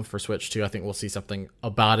Fire Emblem for Switch too. I think we'll see something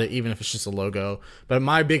about it, even if it's just a logo. But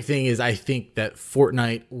my big thing is I think that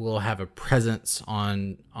Fortnite will have a presence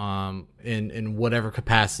on in whatever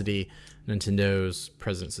capacity Nintendo's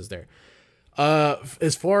presence is there.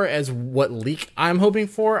 As far as what leak I'm hoping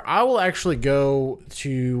for, I will actually go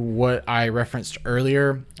to what I referenced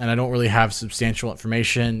earlier, and I don't really have substantial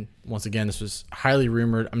information. Once again, this was highly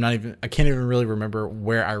rumored. I can't even really remember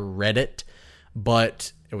where I read it,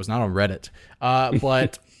 but it was not on Reddit.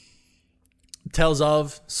 But Tales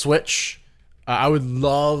of Switch, I would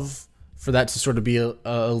love for that to sort of be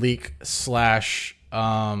a leak /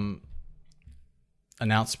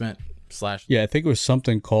 announcement / Yeah, I think it was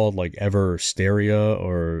something called like Eversteria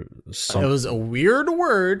or something. It was a weird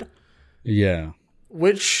word. Yeah.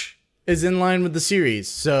 Which is in line with the series.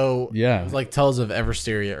 So yeah, like Tales of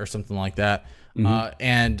Eversteria or something like that. Mm-hmm.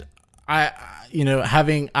 And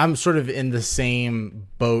I'm sort of in the same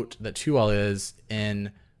boat that Tuwile is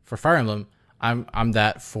in for Fire Emblem. I'm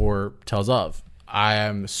that for Tales of. I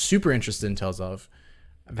am super interested in Tales of.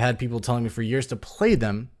 I've had people telling me for years to play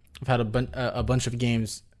them. I've had a bunch of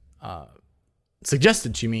games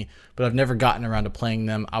suggested to me, but I've never gotten around to playing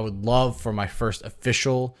them. I would love for my first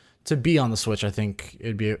official to be on the Switch. I think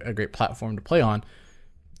it'd be a great platform to play on.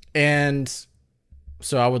 And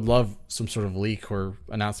so I would love some sort of leak or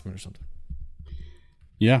announcement or something.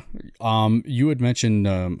 Yeah. You had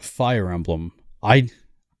mentioned Fire Emblem. I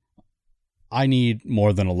need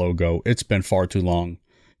more than a logo. It's been far too long.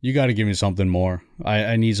 You got to give me something more.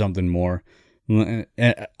 I need something more.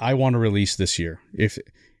 I want to release this year.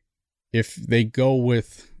 If they go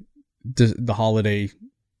with the holiday,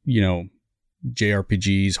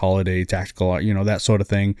 JRPGs, holiday tactical, that sort of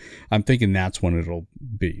thing, I'm thinking that's when it'll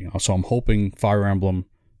be. So I'm hoping Fire Emblem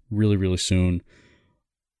really, really soon.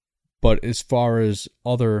 But as far as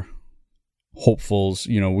other hopefuls,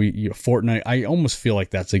 Fortnite, I almost feel like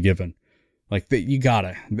that's a given. Like that, you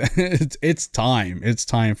gotta. It's time. It's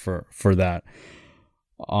time for that.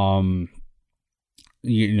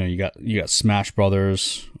 You got Smash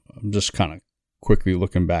Brothers. I'm just kind of quickly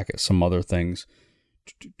looking back at some other things.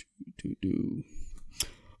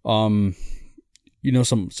 Some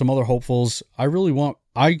other hopefuls. I've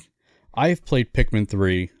played Pikmin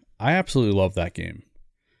 3. I absolutely love that game.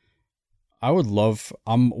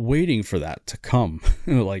 I'm waiting for that to come.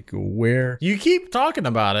 Like, where? You keep talking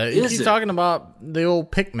about it. You keep talking about the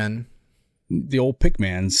old Pikmin. The old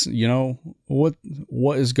Pikmans,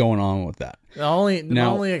 what is going on with that? The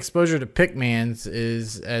only exposure to Pikmans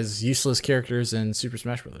is as useless characters in Super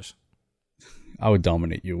Smash Bros. I would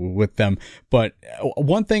dominate you with them. But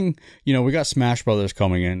one thing, we got Smash Brothers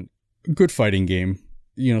coming in. Good fighting game.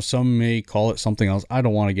 Some may call it something else. I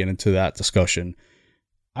don't want to get into that discussion.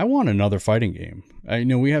 I want another fighting game.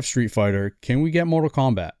 We have Street Fighter. Can we get Mortal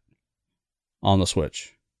Kombat on the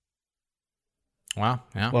Switch? Wow.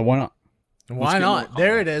 Yeah. Well, why not? Why not?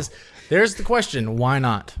 There it is. There's the question. Why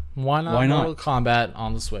not? Why not Mortal Kombat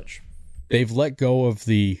on the Switch? They've let go of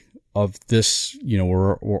this,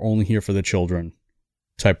 we're only here for the children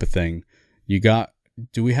type of thing.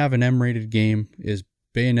 Do we have an M-rated game? Is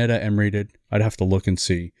Bayonetta M-rated? I'd have to look and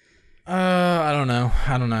see. I don't know.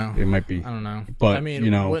 It might be. I don't know. But, I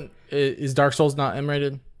mean, is Dark Souls not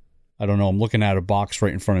M-rated? I don't know. I'm looking at a box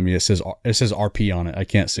right in front of me. It says RP on it. I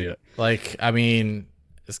can't see it. Like, I mean,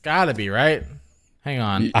 it's gotta be, right? Hang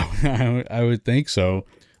on. I would think so.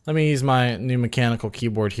 Let me use my new mechanical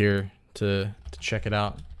keyboard here to check it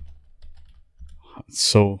out. It's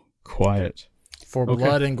so quiet. For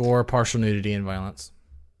blood and gore, partial nudity, and violence.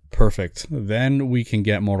 Perfect. Then we can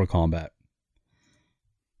get Mortal Kombat.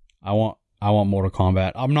 I want Mortal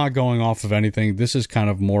Kombat. I'm not going off of anything. This is kind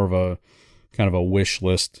of more of a kind of a wish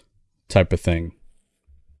list type of thing.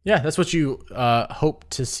 Yeah, that's what you hope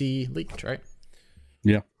to see leaked, right?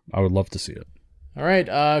 Yeah, I would love to see it. All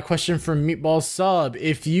right, question from Meatball Sub.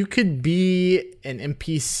 If you could be an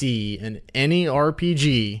NPC in any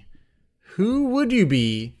RPG, who would you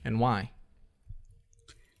be and why?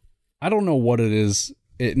 I don't know what it is.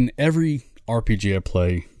 In every RPG I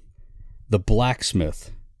play, the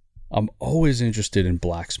blacksmith. I'm always interested in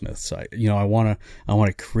blacksmiths. I want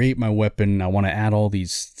to create my weapon. I want to add all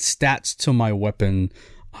these stats to my weapon.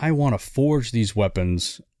 I want to forge these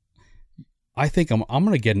weapons. I think I'm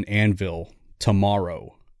going to get an anvil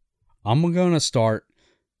tomorrow. I'm going to start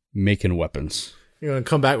making weapons. You're going to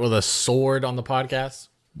come back with a sword on the podcast?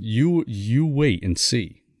 You wait and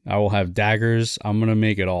see. I will have daggers. I'm going to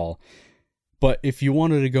make it all. But if you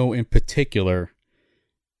wanted to go in particular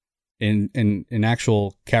in an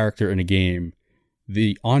actual character in a game,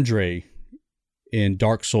 the Andre in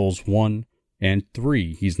Dark Souls 1 and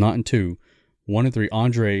 3, he's not in 2, 1 and 3,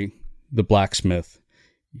 Andre the blacksmith,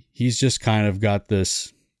 he's just kind of got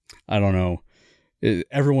this, I don't know,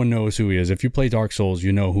 everyone knows who he is. If you play Dark Souls,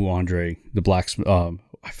 you know who Andre the blacksmith,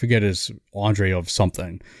 I forget his Andre of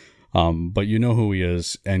something, but you know who he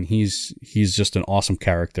is, and he's just an awesome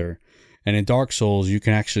character. And in Dark Souls, you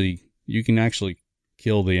can actually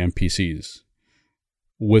kill the NPCs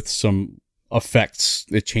with some effects.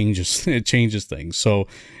 It changes things. So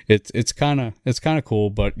it's kind of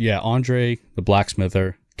cool. But yeah, Andre the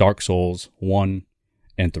Blacksmither, Dark Souls 1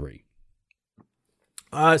 and 3.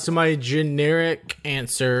 So my generic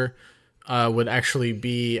answer would actually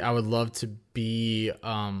be, I would love to be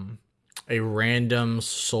a random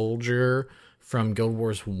soldier from Guild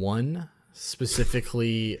Wars 1,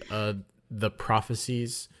 specifically the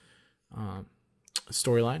Prophecies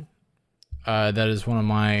storyline. That is one of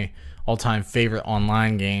my all-time favorite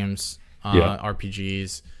online games,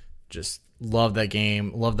 RPGs. Just love that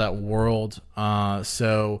game, love that world.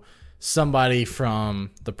 So somebody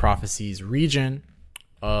from the Prophecies region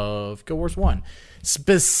of Guild Wars 1.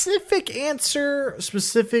 Specific answer,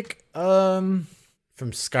 from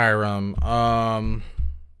Skyrim.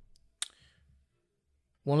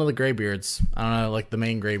 One of the Greybeards. I don't know, like the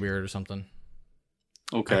main Greybeard or something.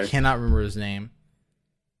 Okay. I cannot remember his name.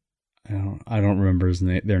 I don't remember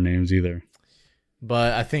their names either.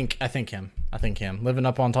 But I think him. Living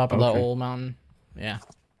up on top of that old mountain. Yeah.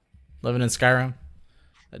 Living in Skyrim.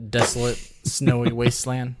 A desolate, snowy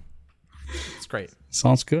wasteland. It's great.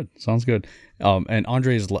 Sounds good. And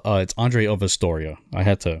Andre's it's Andre of Astoria. I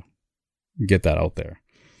had to get that out there.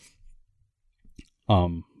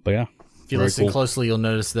 But yeah. If you listen closely, you'll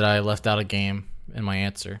notice that I left out a game in my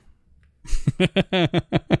answer.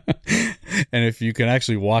 And if you can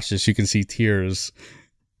actually watch this, you can see tears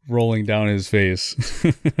rolling down his face.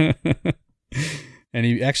 And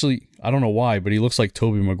he actually, I don't know why, but he looks like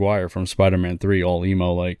Tobey Maguire from Spider-Man 3, all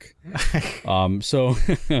emo like. So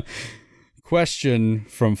question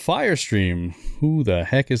from Firestream. Who the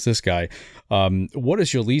heck is this guy? What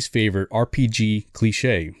is your least favorite RPG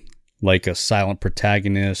cliche? Like a silent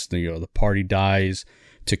protagonist, the party dies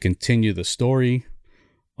to continue the story,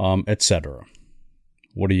 etc.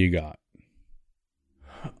 What do you got?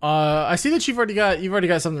 I see that you've already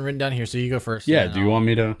got something written down here, so you go first. Yeah. Do you want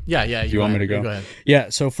me to? Yeah. Do you want me to go? Go ahead. Yeah.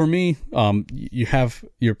 So for me,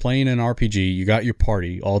 you're playing an RPG. You got your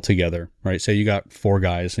party all together, right? Say you got 4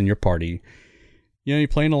 guys in your party. You're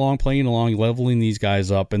playing along, leveling these guys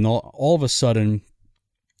up, and all of a sudden,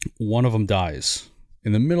 one of them dies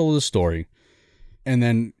in the middle of the story, and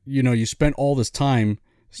then you spent all this time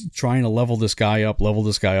trying to level this guy up,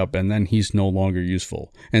 and then he's no longer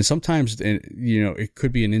useful. And sometimes, it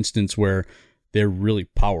could be an instance where they're really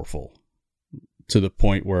powerful to the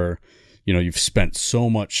point where, you've spent so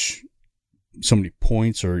many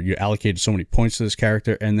points, or you allocated so many points to this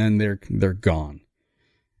character, and then they're gone.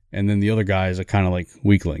 And then the other guys are kind of like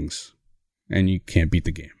weaklings, and you can't beat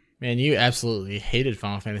the game. Man, you absolutely hated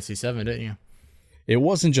Final Fantasy VII, didn't you? It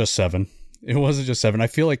wasn't just 7. I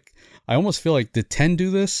almost feel like, did 10 do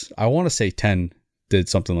this? I want to say 10 did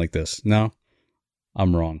something like this. No,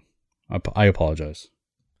 I'm wrong. I apologize.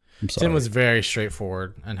 I'm sorry. 10 was very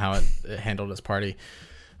straightforward in how it handled its party.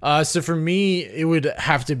 So for me, it would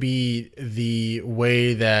have to be the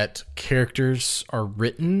way that characters are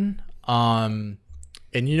written. And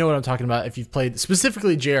you know what I'm talking about. If you've played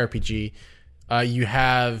specifically JRPG, you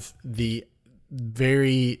have the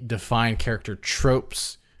very defined character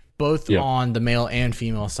tropes, both on the male and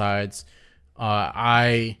female sides.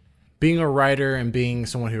 Being a writer and being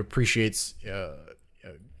someone who appreciates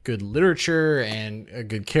good literature and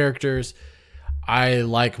good characters, I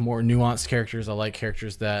like more nuanced characters. I like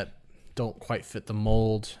characters that don't quite fit the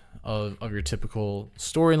mold. of your typical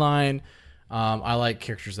storyline. I like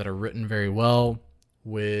characters that are written very well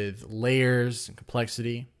with layers and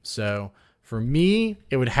complexity. So for me,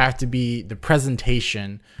 it would have to be the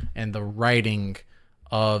presentation and the writing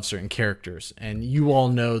of certain characters. And you all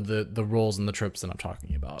know the roles and the tropes that I'm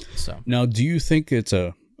talking about. So now, do you think it's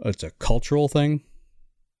a cultural thing?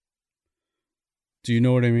 Do you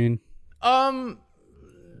know what I mean?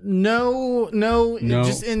 No,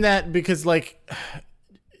 just in that, because like,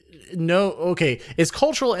 no, okay, it's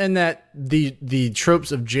cultural in that the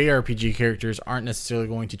tropes of JRPG characters aren't necessarily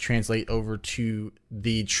going to translate over to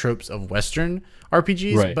the tropes of Western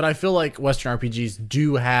RPGs, right. But I feel like Western RPGs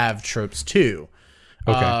do have tropes too.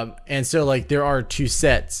 Okay. And so like there are two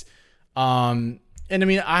sets. And I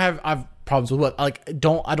mean, I've problems with what I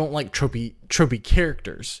don't like tropey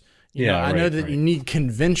characters. You know, I know that you need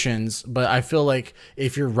conventions, but I feel like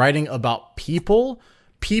if you're writing about people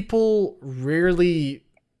rarely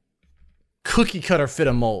cookie cutter fit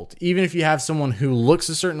a mold. Even if you have someone who looks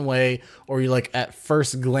a certain way, or you like at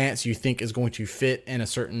first glance you think is going to fit in a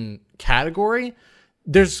certain category,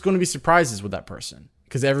 there's going to be surprises with that person,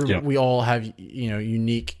 because we all have, you know,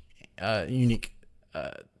 unique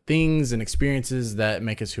things and experiences that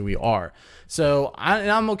make us who we are. So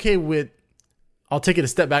I'm okay with. I'll take it a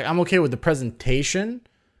step back. I'm okay with the presentation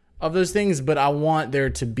of those things, but I want there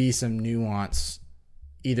to be some nuance,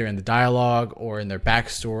 either in the dialogue or in their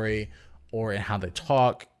backstory or in how they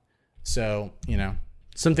talk. So, you know,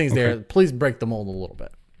 some things there. Please break the mold a little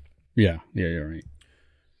bit. Yeah, you're right.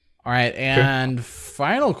 All right, and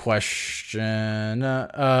final question.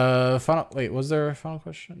 Was there a final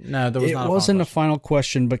question? No, there was not. It wasn't a final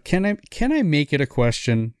question, but can I make it a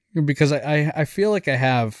question? Because I feel like I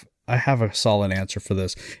have a solid answer for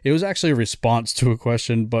this. It was actually a response to a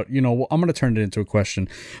question, but you know, I'm going to turn it into a question.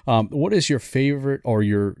 What is your favorite,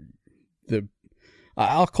 or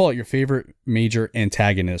I'll call it your favorite major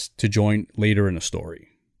antagonist to join later in a story?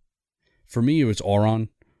 For me, it was Auron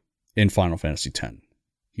in Final Fantasy X.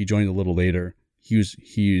 He joined a little later. He's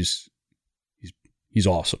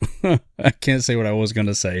awesome. I can't say what I was going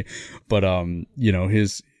to say, but you know,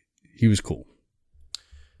 he was cool.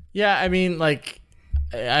 Yeah, I mean, like,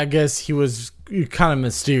 I guess he was kind of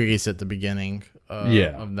mysterious at the beginning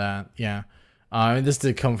of that. Yeah. This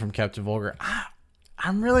did come from Captain Vulgar.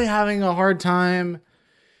 I'm really having a hard time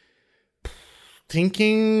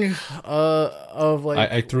thinking of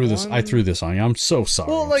like. I threw this on you. I'm so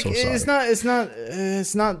sorry. Well, like, so sorry.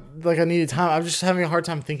 it's not like I needed time. I'm just having a hard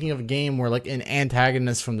time thinking of a game where like an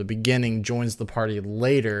antagonist from the beginning joins the party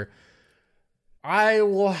later. I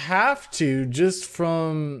will have to, just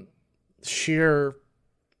from sheer.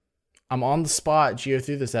 I'm on the spot. Gio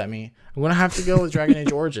threw this at me. I'm gonna have to go with Dragon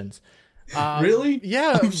Age Origins. Really?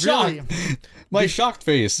 Yeah, I'm shocked. My shocked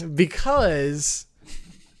face. Because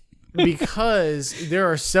there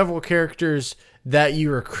are several characters that you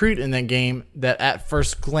recruit in that game that at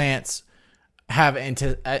first glance have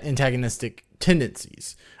antagonistic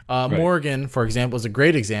tendencies. Right. Morgan, for example, is a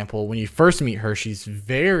great example. When you first meet her, she's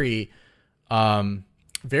very to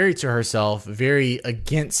herself, very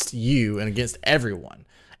against you and against everyone.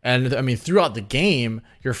 And I mean, throughout the game,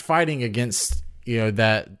 you're fighting against, you know,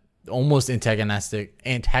 that almost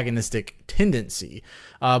antagonistic tendency.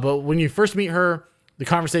 But when you first meet her, the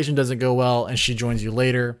conversation doesn't go well, and she joins you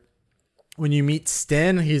later. When you meet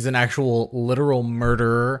Sten, he's an actual literal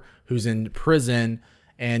murderer who's in prison,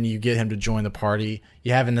 and you get him to join the party.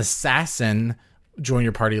 You have an assassin join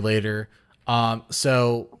your party later.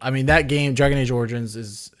 So I mean, that game, Dragon Age Origins,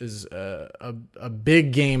 is a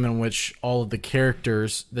big game in which all of the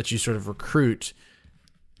characters that you sort of recruit,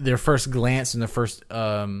 their first glance and their first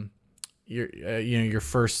your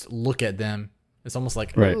first look at them, it's almost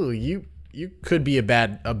like, oh, you could be a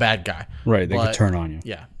bad guy, right? They could turn on you,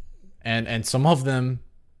 yeah. And some of them,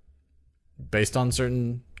 based on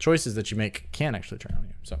certain choices that you make, can actually turn on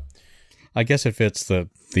you. So I guess it fits the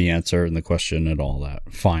answer and the question and all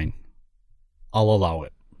that. Fine. I'll allow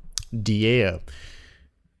it. DAO.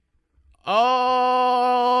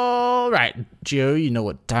 All right, Joe, you know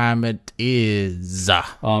what time it is.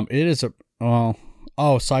 It is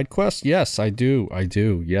side quest? Yes, I do.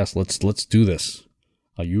 Yes, let's do this.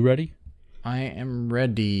 Are you ready? I am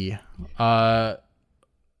ready. Let's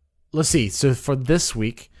see. So for this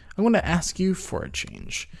week, I'm going to ask you for a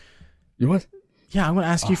change. What? Yeah, I'm going to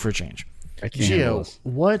ask you for a change. Gio,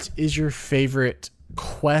 what is your favorite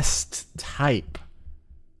quest type,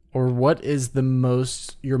 or what is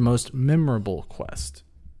your most memorable quest?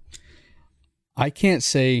 I can't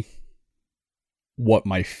say what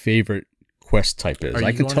my favorite quest type is.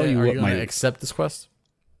 I can tell you what my accept this quest.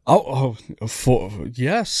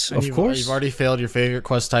 Yes, And of course. You've already failed. Your favorite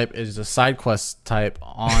quest type is a side quest type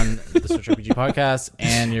on the Switch RPG podcast,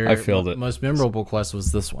 and your I failed it. most memorable quest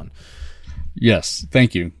was this one. Yes,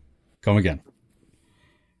 thank you. Come again.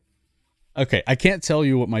 Okay, I can't tell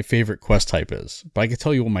you what my favorite quest type is, but I can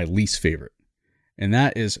tell you what my least favorite. And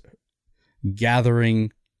that is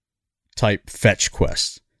gathering type fetch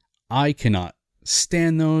quests. I cannot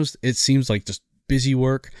stand those. It seems like just busy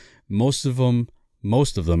work. Most of them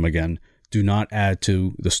again do not add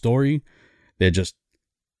to the story. They're just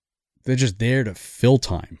there to fill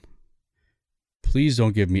time. Please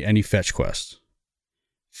don't give me any fetch quests.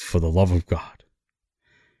 For the love of God.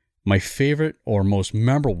 My favorite or most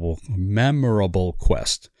memorable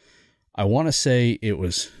quest. I want to say it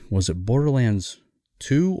was it Borderlands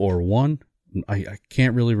 2 or 1? I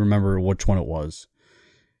can't really remember which one it was.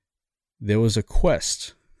 There was a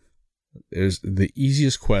quest. It was the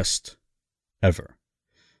easiest quest ever.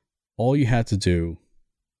 All you had to do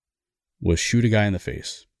was shoot a guy in the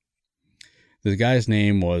face. The guy's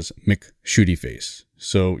name was McShootyface.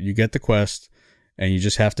 So you get the quest, and you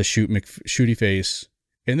just have to shoot McShootyface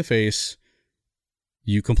in the face.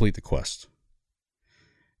 You complete the quest.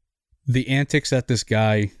 The antics that this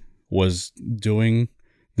guy was doing,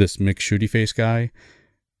 this McShootyface guy,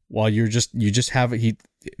 while you just have it.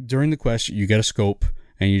 During the quest, you get a scope,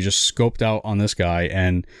 and you just scoped out on this guy,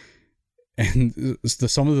 and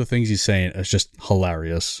some of the things he's saying is just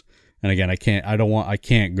hilarious. And again, I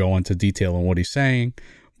can't go into detail on what he's saying,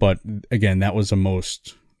 but again, that was the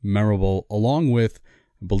most memorable, along with,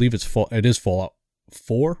 I believe it is Fallout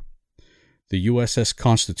 4, the USS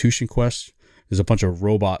Constitution quest. There's a bunch of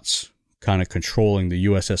robots kind of controlling the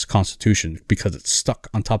USS Constitution because it's stuck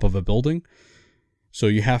on top of a building. So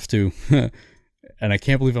you have to, and I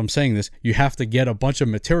can't believe I'm saying this, you have to get a bunch of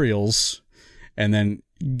materials and then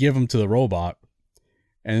give them to the robot.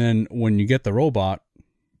 And then when you get the robot,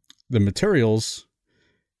 the materials,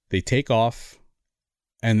 they take off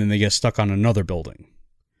and then they get stuck on another building.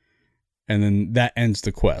 And then that ends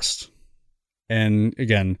the quest. And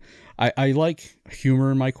again, I like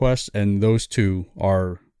humor in my quests, and those two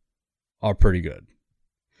are pretty good.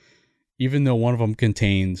 Even though one of them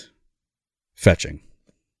contained fetching.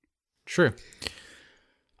 True.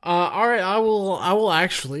 All right, I will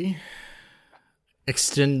actually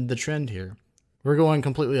extend the trend here. We're going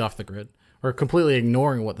completely off the grid. We're completely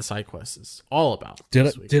ignoring what the side quest is all about.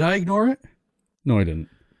 Did I ignore it? No, I didn't.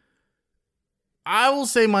 I will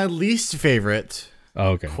say my least favorite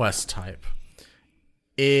quest type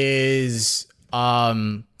is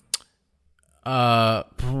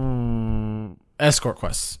escort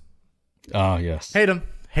quests. Oh, yes. Hate them.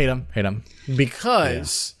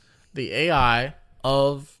 Because the AI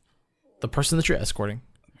of the person that you're escorting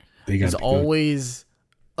is always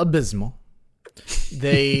abysmal.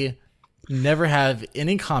 They never have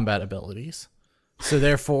any combat abilities, so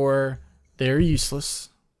therefore they're useless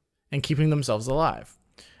in keeping themselves alive.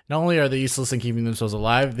 Not only are they useless in keeping themselves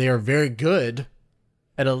alive, they are very good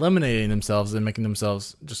at eliminating themselves and making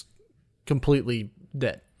themselves just completely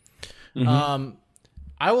dead. Mm-hmm.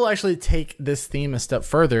 I will actually take this theme a step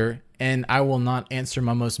further, and I will not answer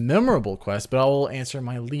my most memorable quest, but I will answer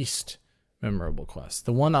my least memorable quest,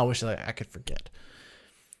 the one I wish that I could forget.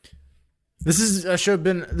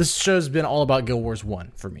 This show's been all about Guild Wars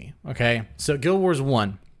 1 for me. Okay, so Guild Wars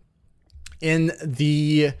 1 in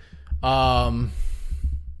the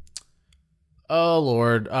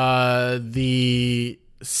the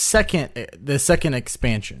second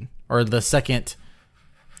expansion, or the second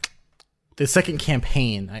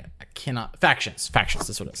campaign. I cannot factions.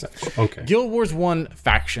 That's what it said. Okay. Guild Wars 1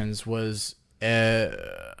 Factions was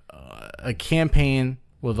a campaign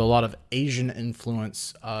with a lot of Asian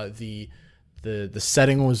influence. The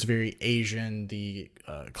setting was very Asian. The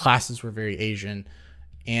classes were very Asian,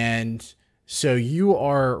 and so you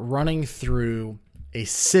are running through a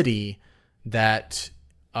city that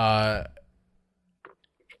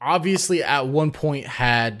obviously at one point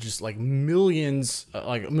had just like millions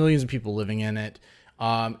of people living in it,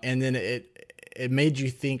 and then it made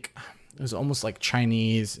you think it was almost like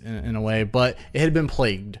Chinese in a way, but it had been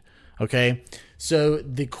plagued. Okay, so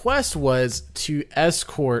the quest was to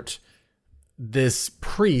escort this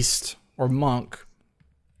priest or monk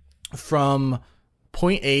from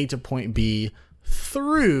point A to point B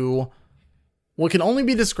through what can only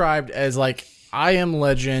be described as like I Am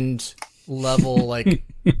Legend level, like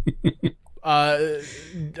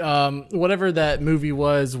whatever that movie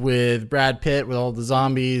was with Brad Pitt with all the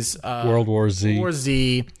zombies, World War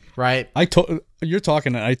Z, right? You're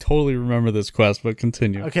talking, I totally remember this quest, but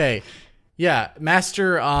continue. Okay, yeah,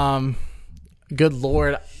 Master, good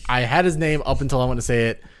lord, I had his name up until I went to say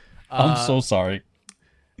it. I'm so sorry.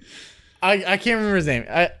 I can't remember his name.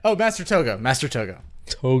 Master Togo.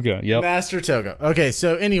 Toga. Yep. Master Togo. Okay,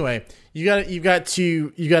 so anyway, you got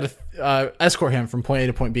to escort him from point A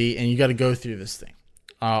to point B, and you got to go through this thing,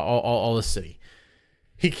 all the city.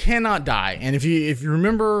 He cannot die, and if you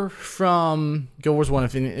remember from Guild Wars 1,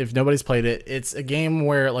 if nobody's played it, it's a game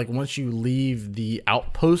where like once you leave the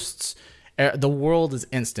outposts, the world is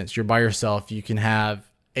instant. You're by yourself. You can have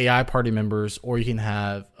AI party members, or you can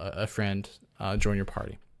have a friend join your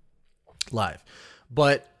party live.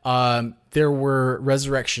 But there were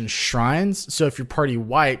resurrection shrines, so if your party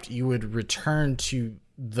wiped, you would return to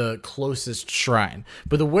the closest shrine.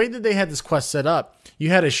 But the way that they had this quest set up,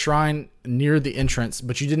 you had a shrine near the entrance,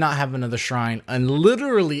 but you did not have another shrine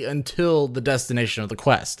literally until the destination of the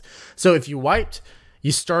quest. So if you wiped,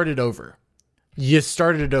 you started over. You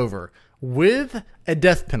started it over with a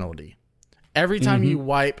death penalty. Every time you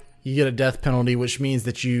wipe, you get a death penalty, which means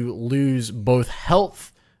that you lose both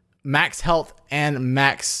max health and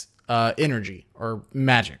max energy or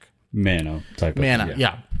magic. Mana type of Mana,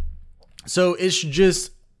 yeah. So it's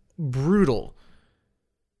just brutal.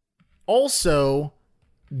 Also,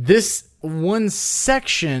 this one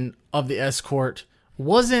section of the escort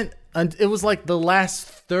it was like the last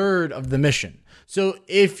third of the mission. So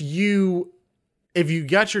if you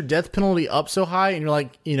got your death penalty up so high and you're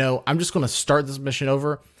like, I'm just going to start this mission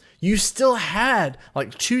over, you still had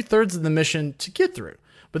like 2/3 of the mission to get through.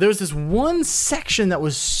 But there was this one section that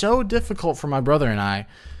was so difficult for my brother and I.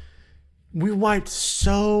 We wiped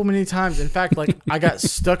so many times. In fact, like I got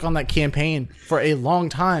stuck on that campaign for a long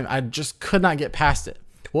time. I just could not get past it.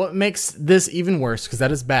 What makes this even worse, because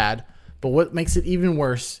that is bad, but what makes it even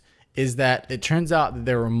worse is that it turns out that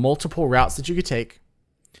there were multiple routes that you could take,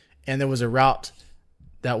 and there was a route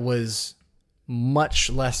that was much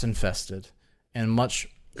less infested and much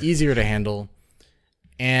easier to handle.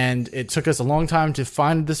 And it took us a long time to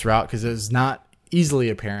find this route because it was not easily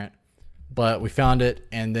apparent. But we found it,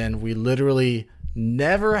 and then we literally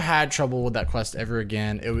never had trouble with that quest ever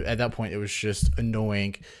again. At that point, it was just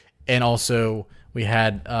annoying. And also, we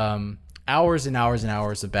had hours and hours and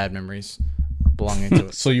hours of bad memories belonging to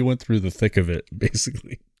it. So you went through the thick of it,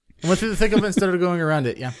 basically. I went through the thick of it instead of going around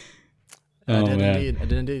it, yeah. Oh, I man.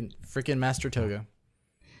 did indeed. Freaking Master Togo.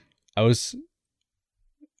 I was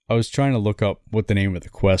trying to look up what the name of the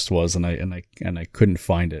quest was, and I couldn't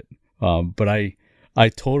find it. But I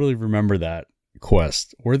totally remember that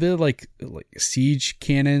quest. Were there like siege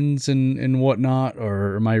cannons and whatnot,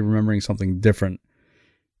 or am I remembering something different?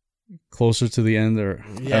 Closer to the end, or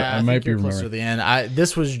yeah, I might be closer remembering. to the end.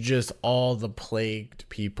 This was just all the plagued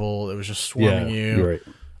people. It was just swarming you. You're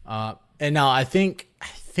right. And now I think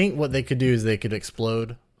what they could do is they could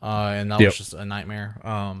explode, and that was just a nightmare.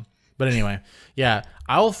 But anyway, yeah,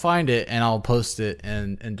 I'll find it and I'll post it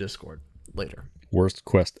in Discord later. Worst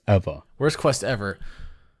quest ever. Worst quest ever.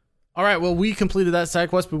 All right, well, we completed that side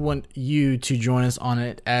quest. We want you to join us on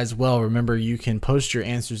it as well. Remember, you can post your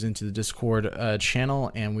answers into the Discord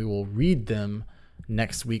channel, and we will read them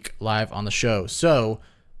next week live on the show. So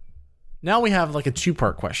now we have like a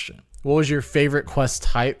 2-part question. What was your favorite quest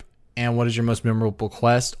type, and what is your most memorable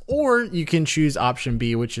quest? Or you can choose option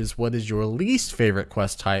B, which is what is your least favorite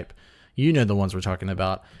quest type. You know the ones we're talking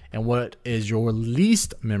about. And what is your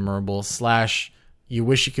least memorable / you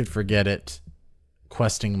wish you could forget it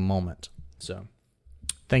questing moment. So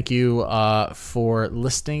thank you for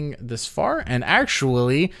listening this far. And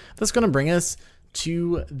actually, that's going to bring us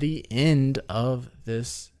to the end of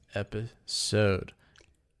this episode.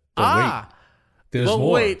 There's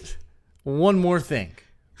more. Wait, one more thing.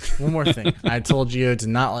 I told Gio to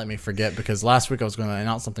not let me forget, because last week I was going to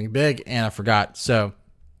announce something big and I forgot. So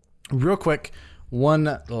real quick,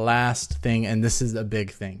 one last thing, and this is a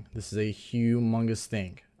big thing. This is a humongous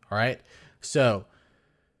thing. All right. So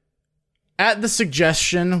at the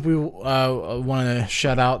suggestion, we want to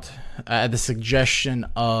shout out at the suggestion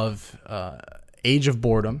of Age of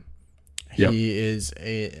Boredom. Yep. He is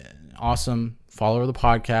an awesome follower of the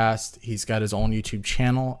podcast. He's got his own YouTube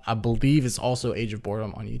channel. I believe it's also Age of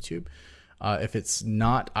Boredom on YouTube. If it's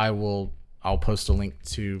not, I'll post a link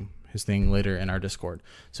to his thing later in our Discord.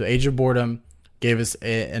 So Age of Boredom gave us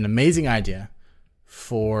an amazing idea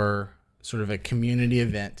for sort of a community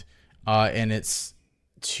event, and it's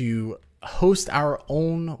to host our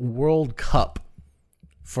own World Cup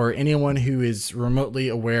for anyone who is remotely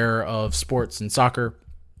aware of sports and soccer.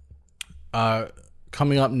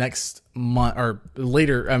 Coming up next month, or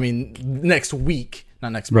later, next week,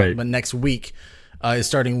 not next month, but next week, is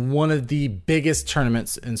starting one of the biggest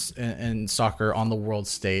tournaments in soccer on the world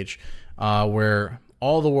stage, where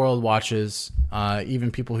all the world watches,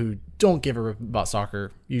 even people who don't give a rip about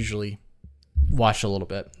soccer usually watch a little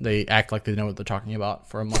bit. They act like they know what they're talking about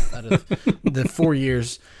for a month out of the 4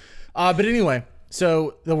 years. But anyway,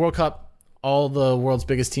 so the World Cup, all the world's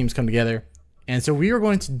biggest teams come together. And so we are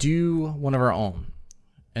going to do one of our own.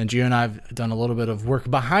 And Gio and I have done a little bit of work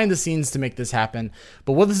behind the scenes to make this happen.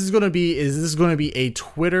 But what this is going to be is this is going to be a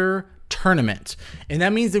Twitter tournament. And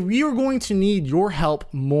that means that we are going to need your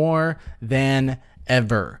help more than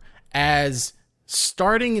ever. As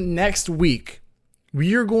starting next week,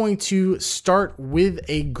 we are going to start with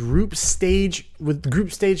a group stage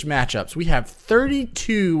matchups. We have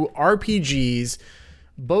 32 RPGs,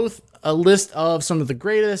 both a list of some of the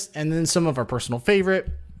greatest and then some of our personal favorite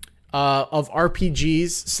of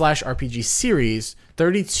RPGs/RPG series,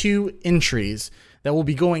 32 entries that will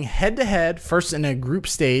be going head to head, first in a group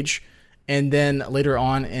stage and then later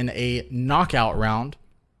on in a knockout round.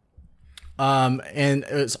 And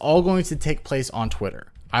it's all going to take place on Twitter.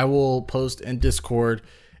 I will post in Discord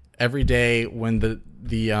every day when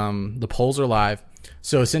the polls are live.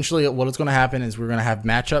 So essentially what is going to happen is we're going to have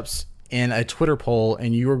matchups in a Twitter poll,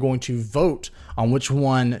 and you are going to vote on which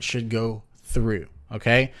one should go through.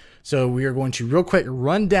 Okay. So we are going to real quick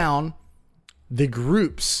run down the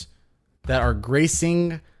groups that are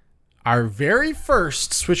gracing our very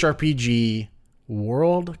first Switch RPG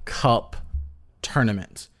World Cup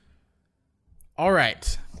tournament. All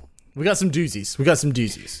right. We got some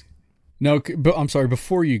doozies. No, but I'm sorry,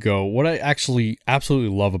 before you go, what I actually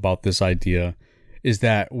absolutely love about this idea is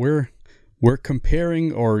that we're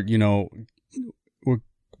comparing, or, you know,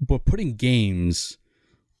 we're putting games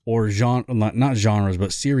or not genres,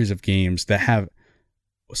 but series of games that have,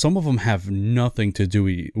 some of them have nothing to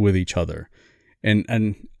do with each other. And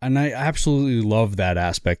I absolutely love that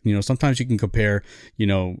aspect. You know, sometimes you can compare, you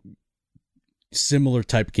know, similar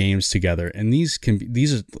type games together, and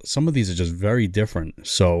some of these are just very different.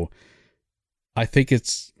 So I think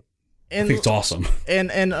it's awesome.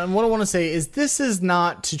 And what I want to say is this is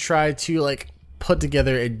not to try to like put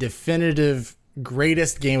together a definitive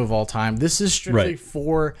greatest game of all time. This is strictly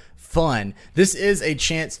for fun. This is a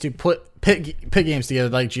chance to pit games together,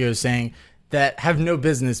 like Gio was saying, that have no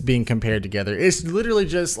business being compared together. It's literally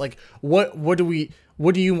just like what do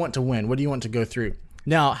you want to win? What do you want to go through?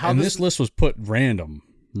 Now, this list was put randomly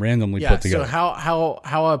put together. So how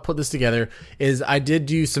I put this together is I did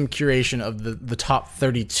do some curation of the top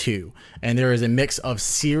 32, and there is a mix of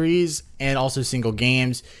series and also single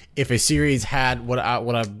games. If a series had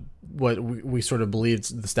what we sort of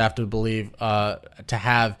believed, the staff did believe, to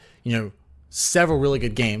have, you know, several really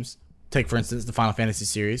good games. Take, for instance, the Final Fantasy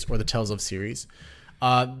series or the Tales of series,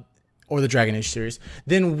 or the Dragon Age series.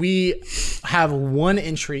 Then we have one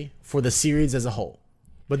entry for the series as a whole.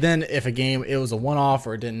 But then if a game, it was a one-off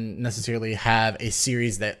or it didn't necessarily have a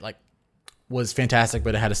series that like was fantastic,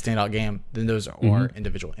 but it had a standout game, then those are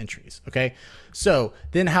individual entries. Okay. So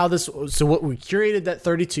then what we curated that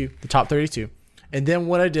 32, the top 32. And then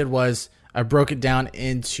what I did was I broke it down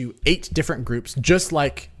into 8 different groups, just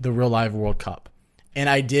like the real live World Cup. And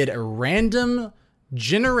I did a random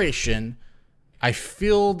generation. I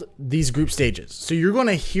filled these group stages. So you're going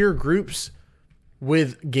to hear groups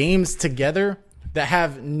with games together that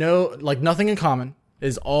have nothing in common,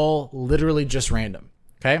 is all literally just random.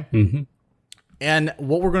 Okay. Mm-hmm. And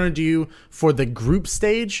what we're going to do for the group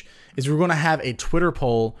stage is we're going to have a Twitter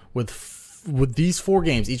poll with these 4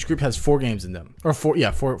 games. Each group has 4 games in them, or four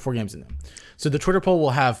games in them. So the Twitter poll will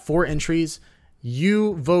have 4 entries.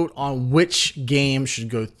 You vote on which game should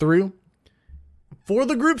go through. For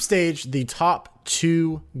the group stage, the top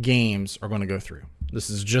 2 games are going to go through. This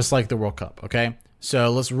is just like the World Cup. Okay. So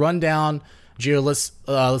let's run down. Gio,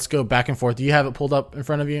 let's go back and forth. Do you have it pulled up in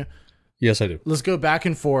front of you? Yes, I do. Let's go back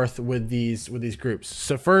and forth with these groups.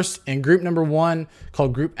 So first, in group number 1,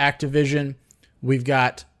 called Group Activision, we've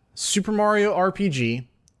got Super Mario RPG,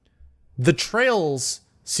 the Trails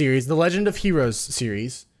series, the Legend of Heroes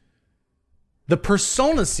series, the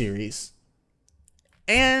Persona series,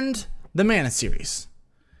 and the Mana series.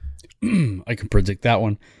 I can predict that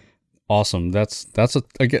one. Awesome. That's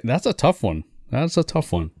a tough one. That's a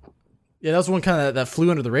tough one. Yeah, that was one kind of that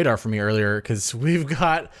flew under the radar for me earlier, because we've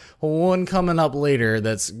got one coming up later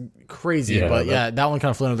that's crazy. Yeah, that one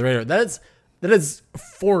kind of flew under the radar. That is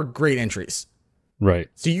 4 great entries. Right.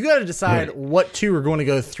 So you got to decide what 2 are going to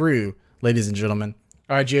go through, ladies and gentlemen.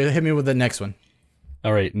 All right, Gio, hit me with the next one.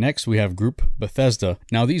 All right, next we have Group Bethesda.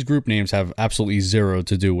 Now, these group names have absolutely zero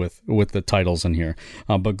to do with the titles in here.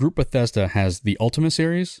 But Group Bethesda has the Ultimate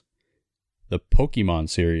series, the Pokemon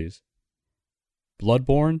series,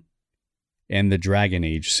 Bloodborne, and the Dragon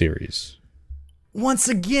Age series. Once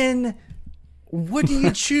again, What do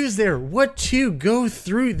you choose there? What to go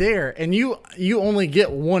through there? And you only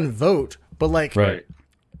get one vote, but like, Right.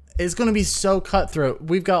 it's going to be so cutthroat.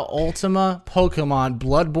 We've got Ultima, Pokemon,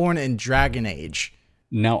 Bloodborne, and Dragon Age.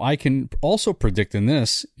 Now, I can also predict in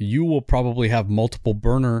this, you will probably have multiple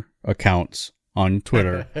burner accounts on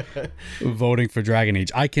Twitter voting for Dragon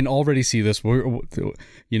Age. I can already see this.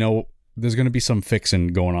 There's going to be some fixing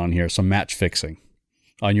going on here, some match fixing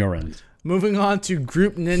on your end. Moving on to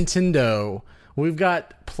Group Nintendo, we've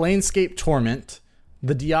got Planescape Torment,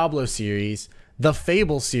 the Diablo series, the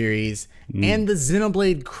Fable series, and the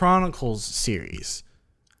Xenoblade Chronicles series.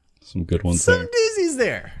 Some good ones Some there. doozies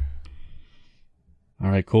there. All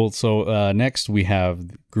right, cool. So next we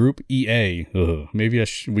have Group EA. Ugh, maybe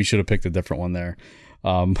we should have picked a different one there.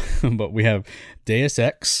 But we have Deus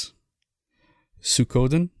Ex,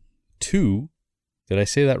 Suikoden 2. Did I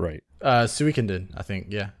say that right? Suikoden, I think.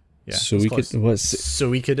 Yeah.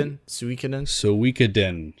 Suikoden.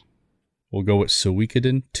 Suikoden. We'll go with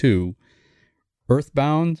Suikoden 2,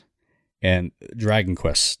 Earthbound, and Dragon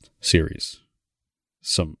Quest series.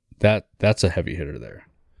 That's a heavy hitter there.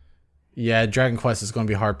 Yeah, Dragon Quest is going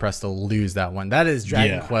to be hard pressed to lose that one. That is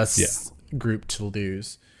Dragon Quest's group to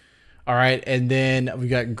lose. All right, and then we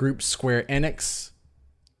got Group Square Enix.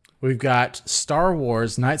 We've got Star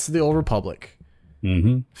Wars: Knights of the Old Republic,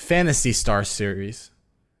 Phantasy Star series,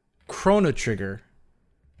 Chrono Trigger,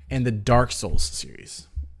 and the Dark Souls series.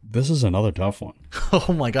 This is another tough one.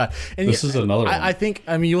 Oh my god! And this is another one. I think.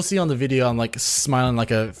 I mean, you'll see on the video, I'm like smiling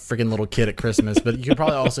like a freaking little kid at Christmas. But you can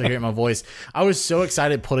probably also hear it in my voice. I was so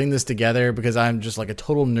excited putting this together because I'm just like a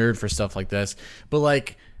total nerd for stuff like this. But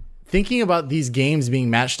like thinking about these games being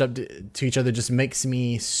matched up to each other just makes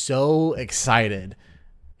me so excited.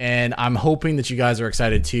 And I'm hoping that you guys are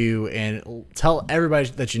excited too. And tell everybody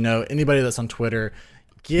that you know, anybody that's on Twitter,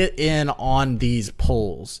 get in on these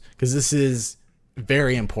polls because this is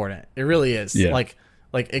very important. It really is. Yeah. Like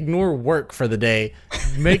ignore work for the day.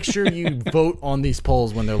 Make sure you vote on these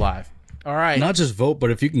polls when they're live. All right. Not just vote,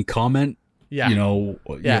 but if you can comment, Yeah.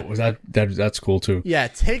 that's cool too. Yeah,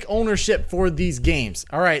 take ownership for these games.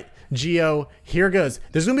 All right, Gio, here goes.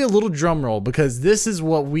 There's going to be a little drum roll because this is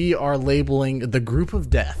what we are labeling the group of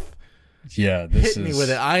death. Yeah, Hit me with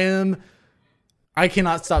it. I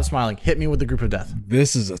cannot stop smiling. Hit me with the group of death.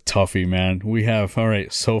 This is a toughie, man. We have, all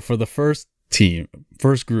right, so for the first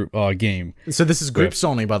group game. So this is Group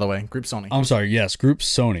Sony, by the way. Group Sony. I'm sorry, yes, Group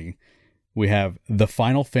Sony. We have the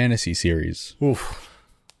Final Fantasy series. Oof.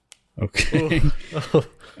 Okay. Oof.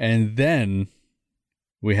 And then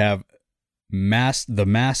we have the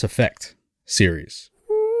Mass Effect series.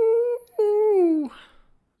 Ooh.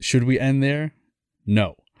 Should we end there?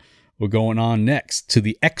 No. We're going on next to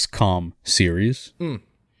the XCOM series.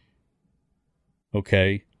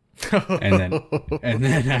 Okay. And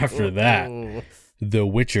then after that, the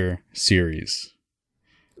Witcher series.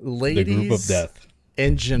 Ladies the group of death.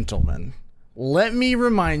 And gentlemen, let me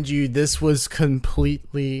remind you this was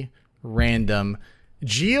completely random.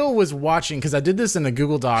 Gio was watching because I did this in a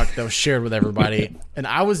Google Doc that was shared with everybody, and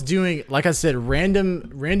I was doing, like I said,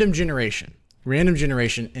 random generation,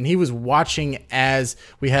 and he was watching as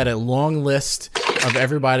we had a long list of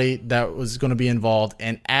everybody that was going to be involved,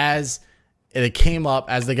 and as it came up,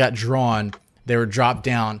 as they got drawn, they were dropped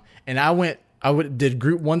down, and did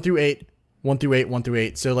group 1 through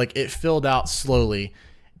 8, so like it filled out slowly.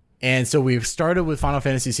 And so we started with Final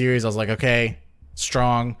Fantasy series. I was like, okay,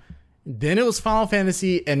 strong. Then it was Final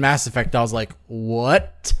Fantasy and Mass Effect. I was like,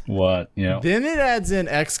 what? What? Yeah. Then it adds in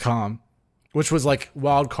XCOM, which was like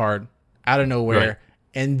wild card out of nowhere. Right.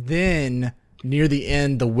 And then near the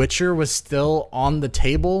end, The Witcher was still on the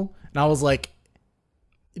table. And I was like,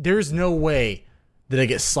 there's no way that it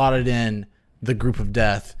gets slotted in the group of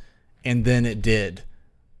death. And then it did.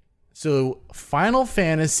 So Final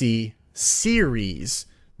Fantasy series,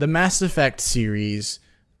 the Mass Effect series,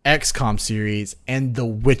 XCOM series, and the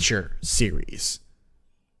Witcher series.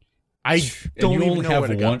 I don't even know where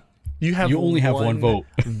to go. You only have one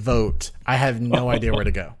vote. I have no idea where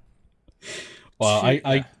to go. Well,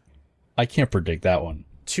 I can't predict that one.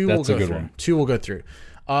 Two will go through.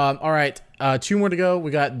 All right, 2 more to go. We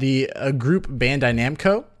got the group Bandai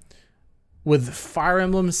Namco with Fire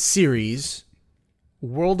Emblem series,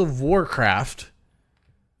 World of Warcraft,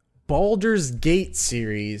 Baldur's Gate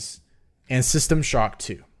series, and System Shock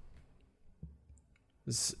 2.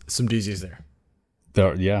 Some doozies there.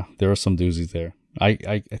 There are some doozies there.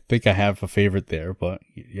 I think I have a favorite there, but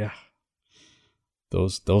yeah,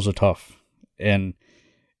 those are tough. And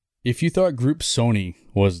if you thought Group Sony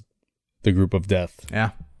was the group of death,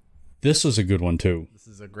 yeah, this is a good one too. This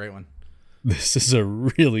is a great one. This is a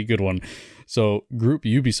really good one. So Group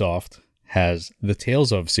Ubisoft has the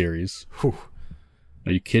Tales of series. Whew.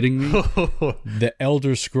 Are you kidding me? The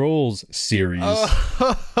Elder Scrolls series.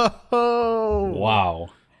 Wow.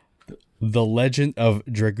 The Legend of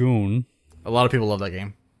Dragoon. A lot of people love that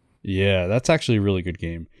game. Yeah, that's actually a really good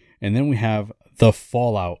game. And then we have the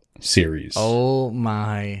Fallout series. Oh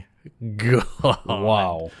my god.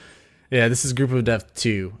 Wow. Yeah, this is Group of Death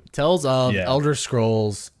 2. Tales of Elder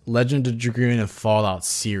Scrolls, Legend of Dragoon, and Fallout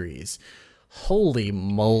series. Holy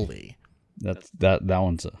moly. That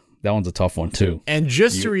one's a tough one too. And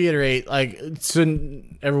just to reiterate, like, so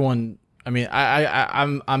everyone, I mean,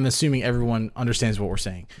 I'm assuming everyone understands what we're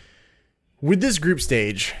saying. With this group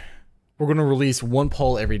stage, we're going to release one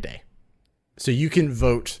poll every day. So you can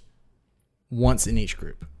vote once in each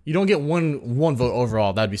group. You don't get one vote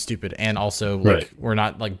overall. That'd be stupid. And also, like, we're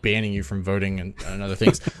not like banning you from voting and other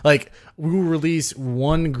things. Like, we will release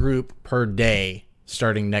one group per day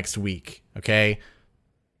starting next week. Okay.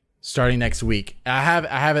 Starting next week. I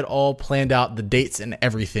have it all planned out, the dates and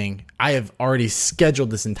everything. I have already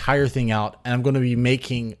scheduled this entire thing out, and I'm going to be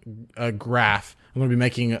making a graph. I'm going to be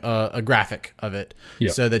making a graphic of it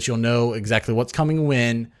so that you'll know exactly what's coming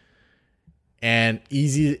when, and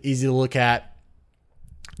easy to look at.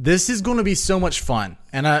 This is going to be so much fun,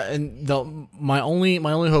 and my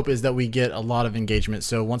only hope is that we get a lot of engagement.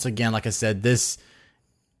 So once again, like I said,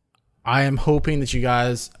 I am hoping that you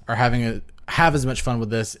guys are have as much fun with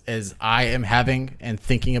this as I am having and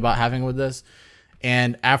thinking about having with this.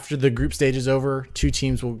 And after the group stage is over, 2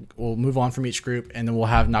 teams will move on from each group, and then we'll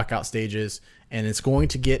have knockout stages, and it's going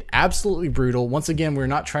to get absolutely brutal. Once again, we're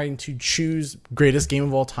not trying to choose greatest game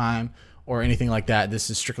of all time or anything like that. This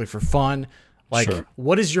is strictly for fun. Like,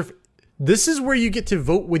 this is where you get to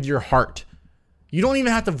vote with your heart. You don't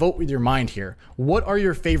even have to vote with your mind here. What are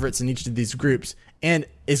your favorites in each of these groups? And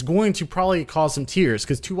it's going to probably cause some tears,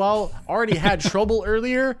 because Tuwal already had trouble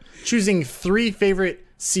earlier choosing 3 favorite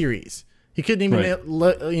series. He couldn't even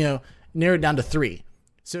narrow it down to 3.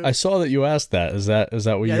 So I saw that you asked that. Is that what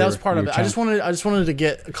you? Yeah, that was part of it. I just wanted to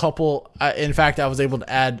get a couple. In fact, I was able to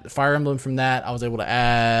add Fire Emblem from that. I was able to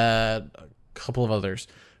add a couple of others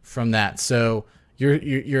from that. So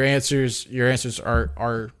your answers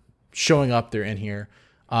are showing up. They're in here.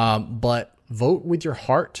 But vote with your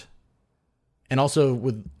heart, and also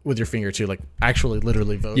with your finger too. Like, actually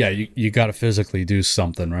literally vote. Yeah, you got to physically do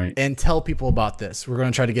something, right? And tell people about this. We're going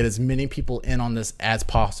to try to get as many people in on this as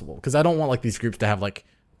possible, because I don't want like these groups to have like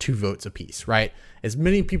 2 votes apiece, right? As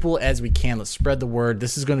many people as we can. Let's spread the word.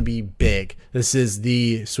 This is going to be big. This is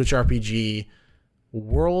the Switch RPG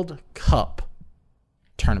World Cup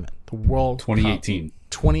tournament. The World 2018. Cup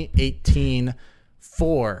 2018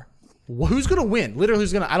 for who's going to win? Literally,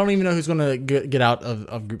 who's going to... I don't even know who's going to get out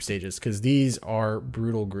of group stages, because these are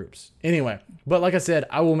brutal groups. Anyway, but like I said,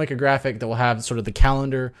 I will make a graphic that will have sort of the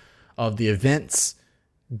calendar of the events.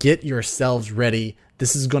 Get yourselves ready.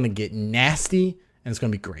 This is going to get nasty, and it's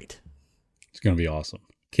going to be great. It's going to be awesome.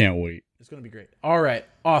 Can't wait. It's going to be great. All right.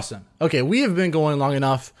 Awesome. Okay, we have been going long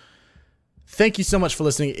enough. Thank you so much for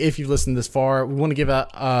listening. If you've listened this far, we want to give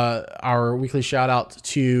our weekly shout out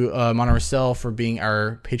to Mona Russell for being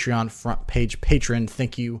our Patreon front page patron.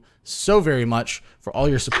 Thank you so very much for all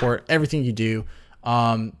your support, everything you do.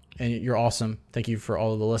 And you're awesome. Thank you for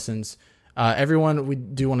all of the listens. Everyone, we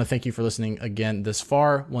do want to thank you for listening again this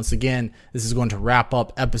far. Once again, this is going to wrap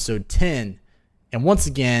up episode 10. And once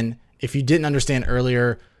again, if you didn't understand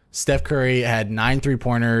earlier, Steph Curry had 9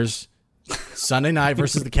 3-pointers. Sunday night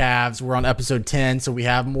versus the Cavs. We're on episode 10, so we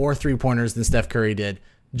have more 3-pointers than Steph Curry did,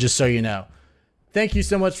 just so you know. Thank you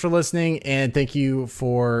so much for listening, and thank you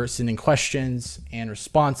for sending questions and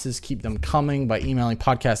responses. Keep them coming by emailing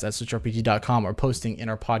podcast@switchrpg.com or posting in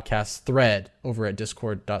our podcast thread over at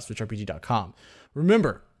discord.switchrpg.com.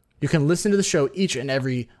 Remember, you can listen to the show each and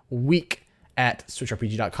every week at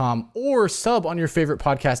switchrpg.com, or sub on your favorite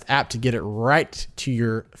podcast app to get it right to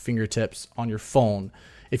your fingertips on your phone.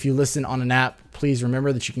 If you listen on an app, please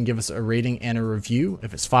remember that you can give us a rating and a review.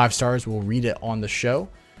 If it's 5 stars, we'll read it on the show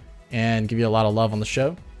and give you a lot of love on the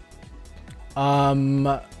show.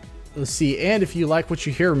 Let's see. And if you like what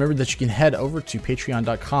you hear, remember that you can head over to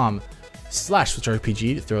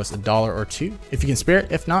patreon.com/switchrpg to throw us $1 or $2 if you can spare it.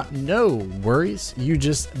 If not, no worries. You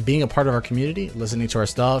just being a part of our community, listening to our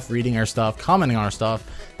stuff, reading our stuff, commenting on our stuff.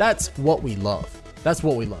 That's what we love. That's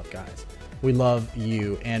what we love, guys. We love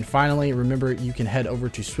you. And finally, remember, you can head over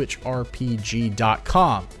to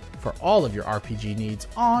switchrpg.com for all of your RPG needs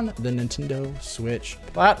on the Nintendo Switch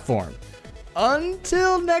platform.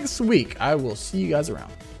 Until next week, I will see you guys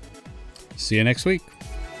around. See you next week.